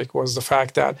Civic was the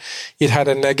fact that it had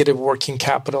a negative working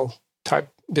capital type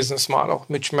business model,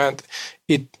 which meant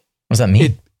it. What does that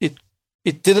mean?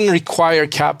 It didn't require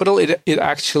capital. It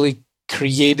actually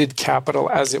created capital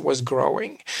as it was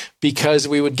growing, because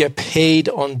we would get paid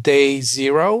on day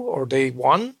 0 or day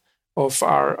 1 of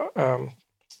our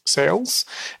sales,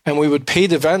 and we would pay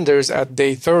the vendors at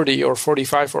day 30 or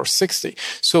 45 or 60.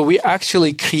 So we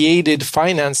actually created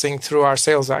financing through our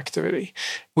sales activity,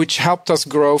 which helped us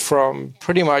grow from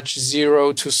pretty much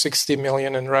 0 to 60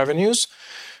 million in revenues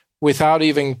without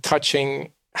even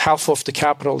touching half of the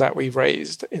capital that we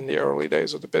raised in the early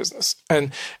days of the business.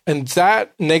 And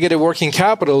that negative working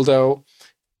capital, though,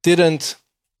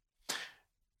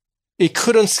 it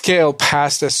couldn't scale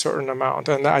past a certain amount.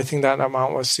 And I think that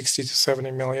amount was 60 to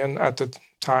 70 million at the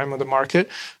time of the market.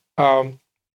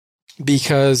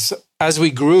 Because as we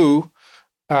grew,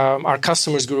 our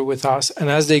customers grew with us.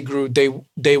 And as they grew,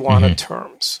 they wanted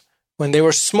terms. When they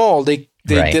were small, they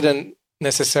didn't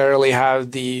necessarily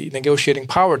have the negotiating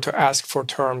power to ask for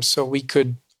terms. So we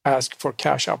could ask for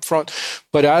cash up front.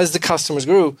 But as the customers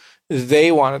grew,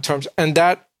 they wanted terms. And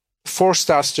that forced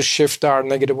us to shift our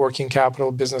negative working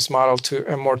capital business model to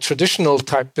a more traditional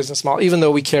type business model, even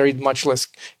though we carried much less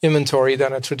inventory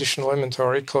than a traditional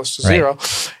inventory, close to zero.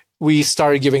 We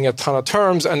started giving a ton of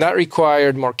terms, and that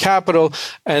required more capital.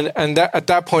 And that, at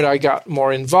that point, I got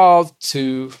more involved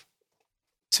to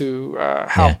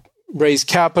help raise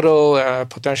capital,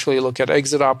 potentially look at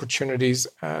exit opportunities,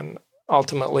 and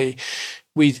ultimately,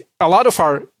 a lot of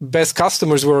our best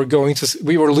customers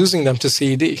we were losing them to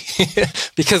CED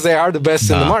because they are the best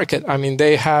in the market. I mean,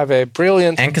 they have a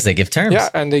brilliant... And because they give terms. Yeah,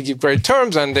 and they give great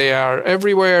terms, and they are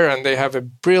everywhere, and they have a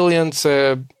brilliant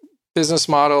business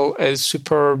model, a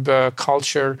superb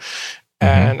culture,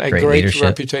 and a great leadership.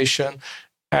 Reputation.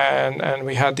 And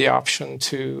we had the option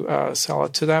to sell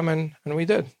it to them, and we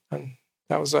did. And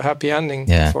that was a happy ending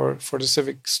for the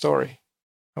Civic story,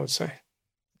 I would say.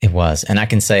 It was. And I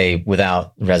can say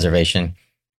without reservation,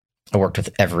 I worked with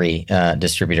every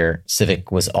distributor.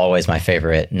 Civic was always my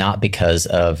favorite, not because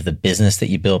of the business that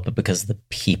you built, but because of the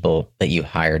people that you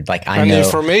hired. Like I know the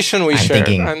information we shared,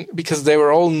 and because they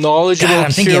were all knowledgeable. God,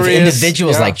 I'm thinking of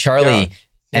individuals like Charlie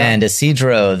and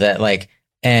Isidro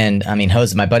and I mean,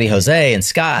 my buddy Jose and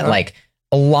Scott, like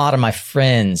a lot of my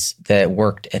friends that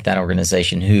worked at that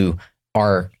organization who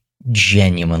are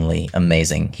genuinely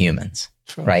amazing humans.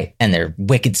 Sure. Right. And they're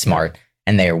wicked smart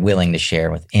and they are willing to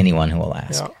share with anyone who will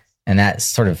ask. Yeah. And that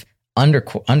sort of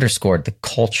underscored the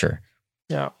culture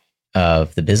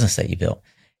of the business that you built.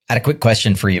 I had a quick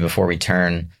question for you before we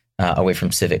turn away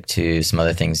from Civic to some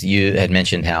other things. You had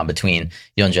mentioned how between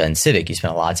Yonca and Civic, you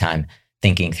spent a lot of time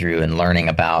thinking through and learning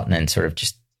about and then sort of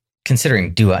just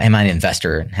considering, am I an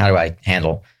investor? And how do I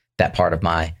handle that part of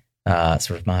my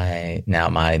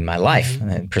my life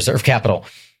and preserve capital?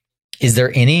 Is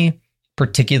there any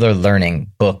particular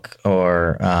learning book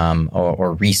or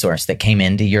resource that came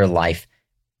into your life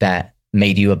that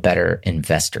made you a better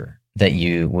investor that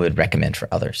you would recommend for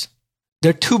others? There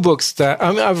are two books that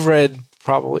I've read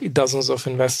probably dozens of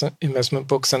investment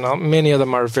books, and many of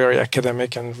them are very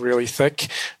academic and really thick.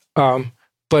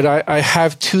 But I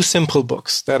have two simple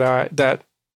books that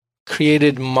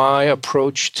created my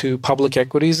approach to public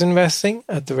equities investing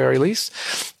at the very least.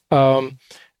 And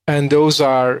those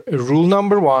are Rule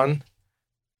Number One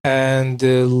and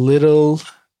the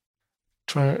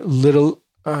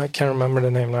I can't remember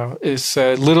the name now. It's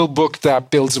a little book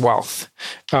that builds wealth.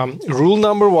 Rule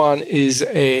Number One is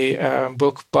a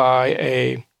book by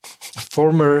a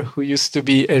former who used to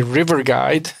be a river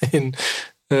guide in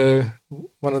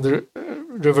one of the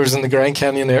rivers in the Grand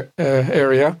Canyon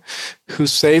area, who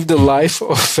saved the life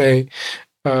of a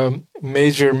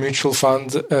major mutual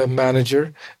fund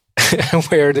manager,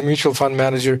 where the mutual fund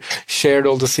manager shared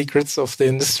all the secrets of the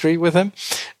industry with him.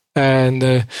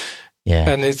 And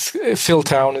it's Phil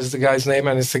Town is the guy's name,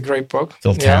 and it's a great book.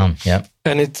 Phil Town, yeah.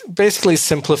 And it basically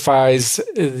simplifies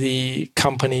the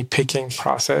company picking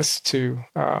process to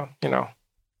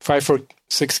 5 or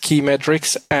 6 key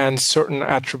metrics and certain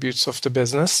attributes of the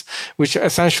business, which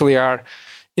essentially are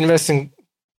investing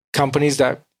companies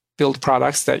that build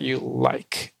products that you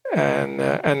like and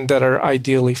that are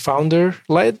ideally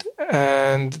founder-led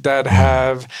and that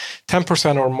have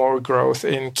 10% or more growth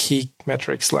in key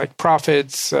metrics like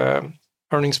profits,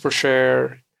 earnings per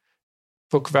share,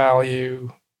 book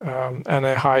value, and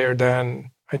a higher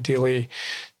than ideally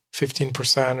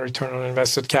 15% return on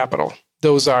invested capital.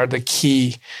 Those are the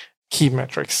key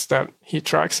metrics that he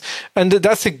tracks, and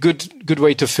that's a good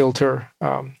way to filter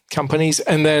companies.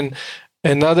 And then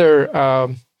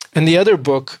the other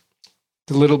book,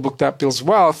 the little book that builds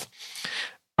wealth,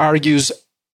 argues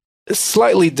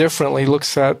slightly differently,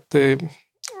 looks at the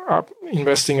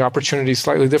investing opportunities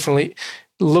slightly differently,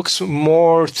 looks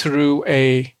more through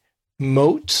a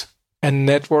moat and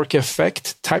network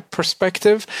effect type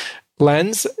perspective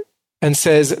lens, and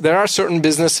says there are certain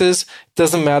businesses,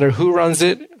 doesn't matter who runs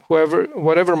it,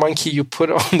 whatever monkey you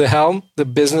put on the helm, the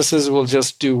businesses will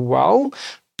just do well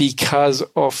because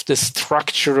of the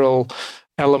structural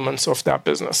elements of that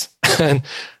business. And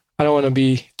I don't want to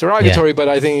be derogatory, but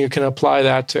I think you can apply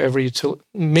that to every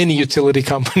many utility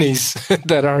companies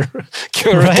that are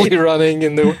currently running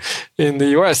in the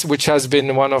US, which has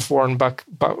been one of Warren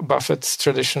Buffett's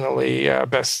traditionally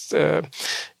best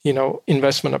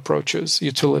investment approaches.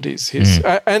 Utilities,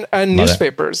 and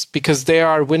newspapers, because they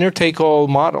are winner take all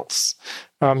models.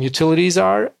 Utilities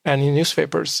are, and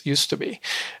newspapers used to be.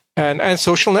 And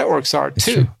social networks are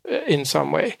too, in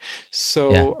some way.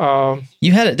 So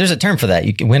you had there's a term for that.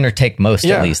 You can winner take most,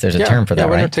 at least. There's a term for that,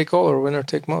 right? Winner take all or winner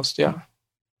take most. Yeah,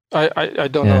 I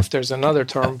don't know if there's another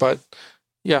term, but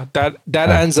that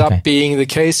ends up being the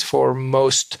case for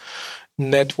most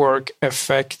network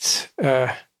effect.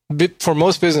 For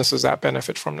most businesses that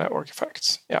benefit from network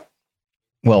effects. Yeah.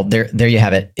 Well, there you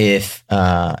have it. If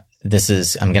I'm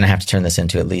going to have to turn this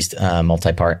into at least a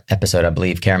multi-part episode, I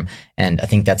believe, Kerim. And I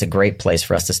think that's a great place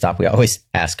for us to stop. We always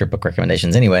ask for book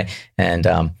recommendations anyway. And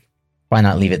why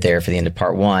not leave it there for the end of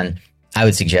part one? I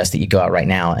would suggest that you go out right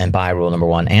now and buy Rule Number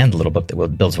 1 and the little book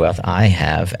that builds wealth. I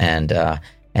have, and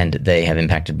they have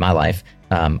impacted my life.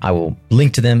 I will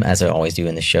link to them, as I always do,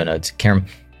 in the show notes. Kerim,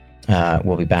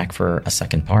 we'll be back for a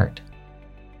second part.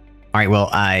 All right.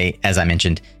 Well, as I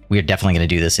mentioned, we're definitely going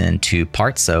to do this in 2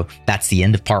 parts. So that's the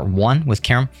end of part 1 with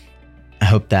Kerim. I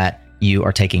hope that you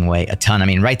are taking away a ton. I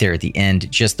mean, right there at the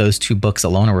end, just those 2 books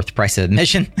alone are worth the price of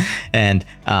admission. And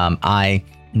I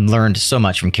learned so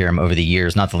much from Kerim over the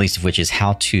years, not the least of which is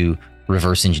how to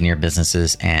reverse engineer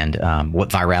businesses and what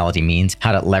virality means,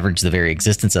 how to leverage the very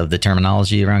existence of the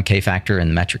terminology around K-factor and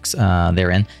the metrics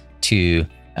therein to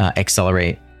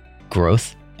accelerate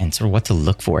growth, and sort of what to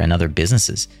look for in other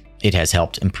businesses. It has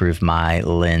helped improve my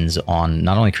lens on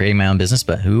not only creating my own business,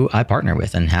 but who I partner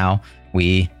with and how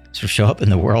we sort of show up in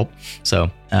the world.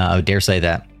 So I would dare say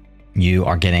that you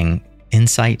are getting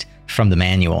insight from the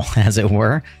manual, as it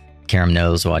were. Kerim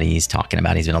knows what he's talking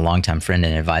about. He's been a longtime friend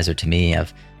and advisor to me.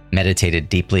 I've meditated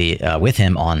deeply with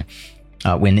him on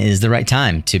when is the right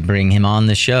time to bring him on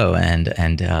the show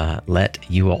and let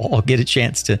you all get a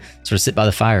chance to sort of sit by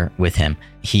the fire with him.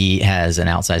 He has an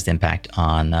outsized impact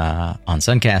on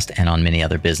Suncast and on many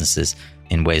other businesses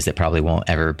in ways that probably won't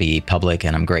ever be public.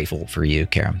 And I'm grateful for you,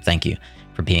 Kerim. Thank you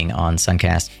for being on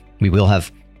Suncast. We will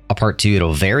have a part 2.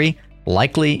 It'll very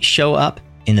likely show up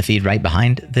in the feed right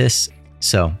behind this.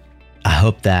 So I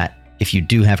hope that if you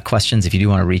do have questions, if you do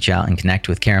want to reach out and connect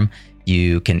with Kerim,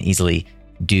 you can easily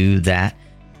do that.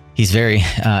 He's very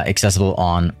accessible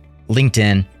on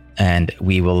LinkedIn, and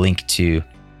we will link to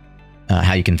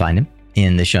how you can find him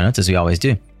in the show notes, as we always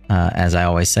do. As I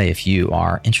always say, if you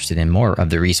are interested in more of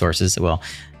the resources, well,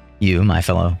 you, my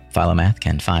fellow Philomath,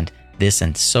 can find this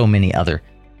and so many other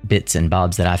bits and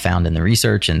bobs that I found in the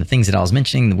research and the things that I was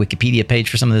mentioning, the Wikipedia page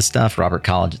for some of this stuff, Robert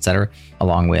College, etc.,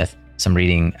 along with some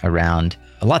reading around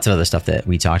lots of other stuff that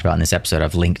we talked about in this episode.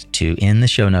 I've linked to in the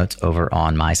show notes over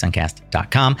on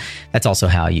mysuncast.com. That's also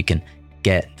how you can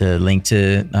get the link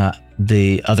to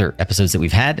the other episodes that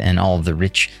we've had and all of the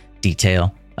rich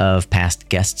detail of past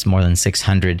guests, more than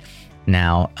 600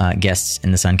 now guests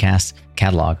in the Suncast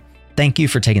catalog. Thank you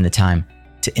for taking the time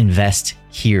to invest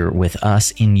here with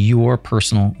us in your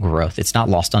personal growth. It's not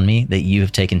lost on me that you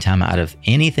have taken time out of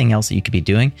anything else that you could be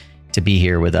doing to be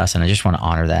here with us. And I just want to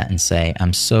honor that and say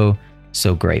I'm so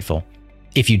grateful.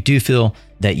 If you do feel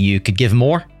that you could give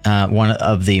more, one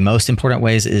of the most important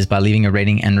ways is by leaving a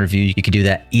rating and review. You can do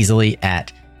that easily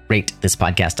at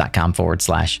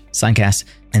ratethispodcast.com/Suncast.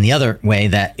 And the other way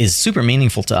that is super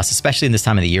meaningful to us, especially in this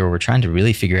time of the year where we're trying to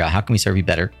really figure out how can we serve you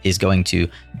better, is going to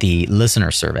the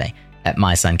listener survey at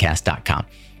mysuncast.com.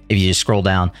 If you just scroll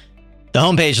down the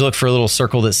homepage, look for a little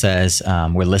circle that says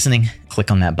we're listening.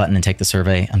 Click on that button and take the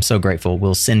survey. I'm so grateful.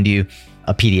 We'll send you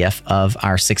a PDF of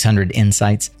our 600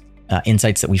 insights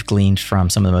that we've gleaned from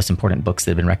some of the most important books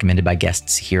that have been recommended by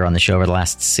guests here on the show over the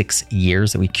last 6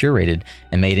 years that we curated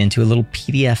and made into a little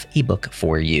PDF ebook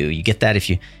for you. You get that if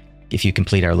you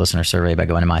complete our listener survey by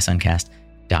going to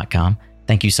mysuncast.com.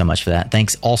 Thank you so much for that.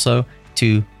 Thanks also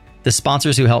to the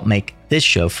sponsors who help make this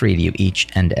show free to you each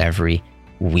and every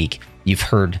week. You've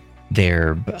heard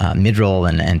their mid-roll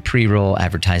and pre-roll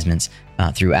advertisements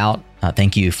throughout.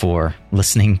 Thank you for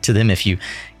listening to them. If you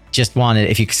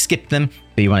skipped them,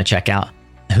 but you want to check out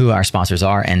who our sponsors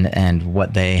are and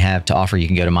what they have to offer, you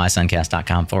can go to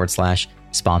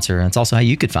mysuncast.com/sponsor. And it's also how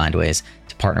you could find ways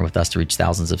to partner with us to reach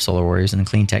thousands of solar warriors and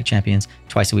clean tech champions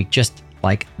twice a week, just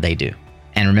like they do.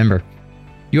 And remember,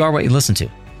 you are what you listen to.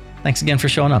 Thanks again for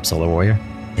showing up, Solar Warrior.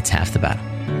 It's half the battle.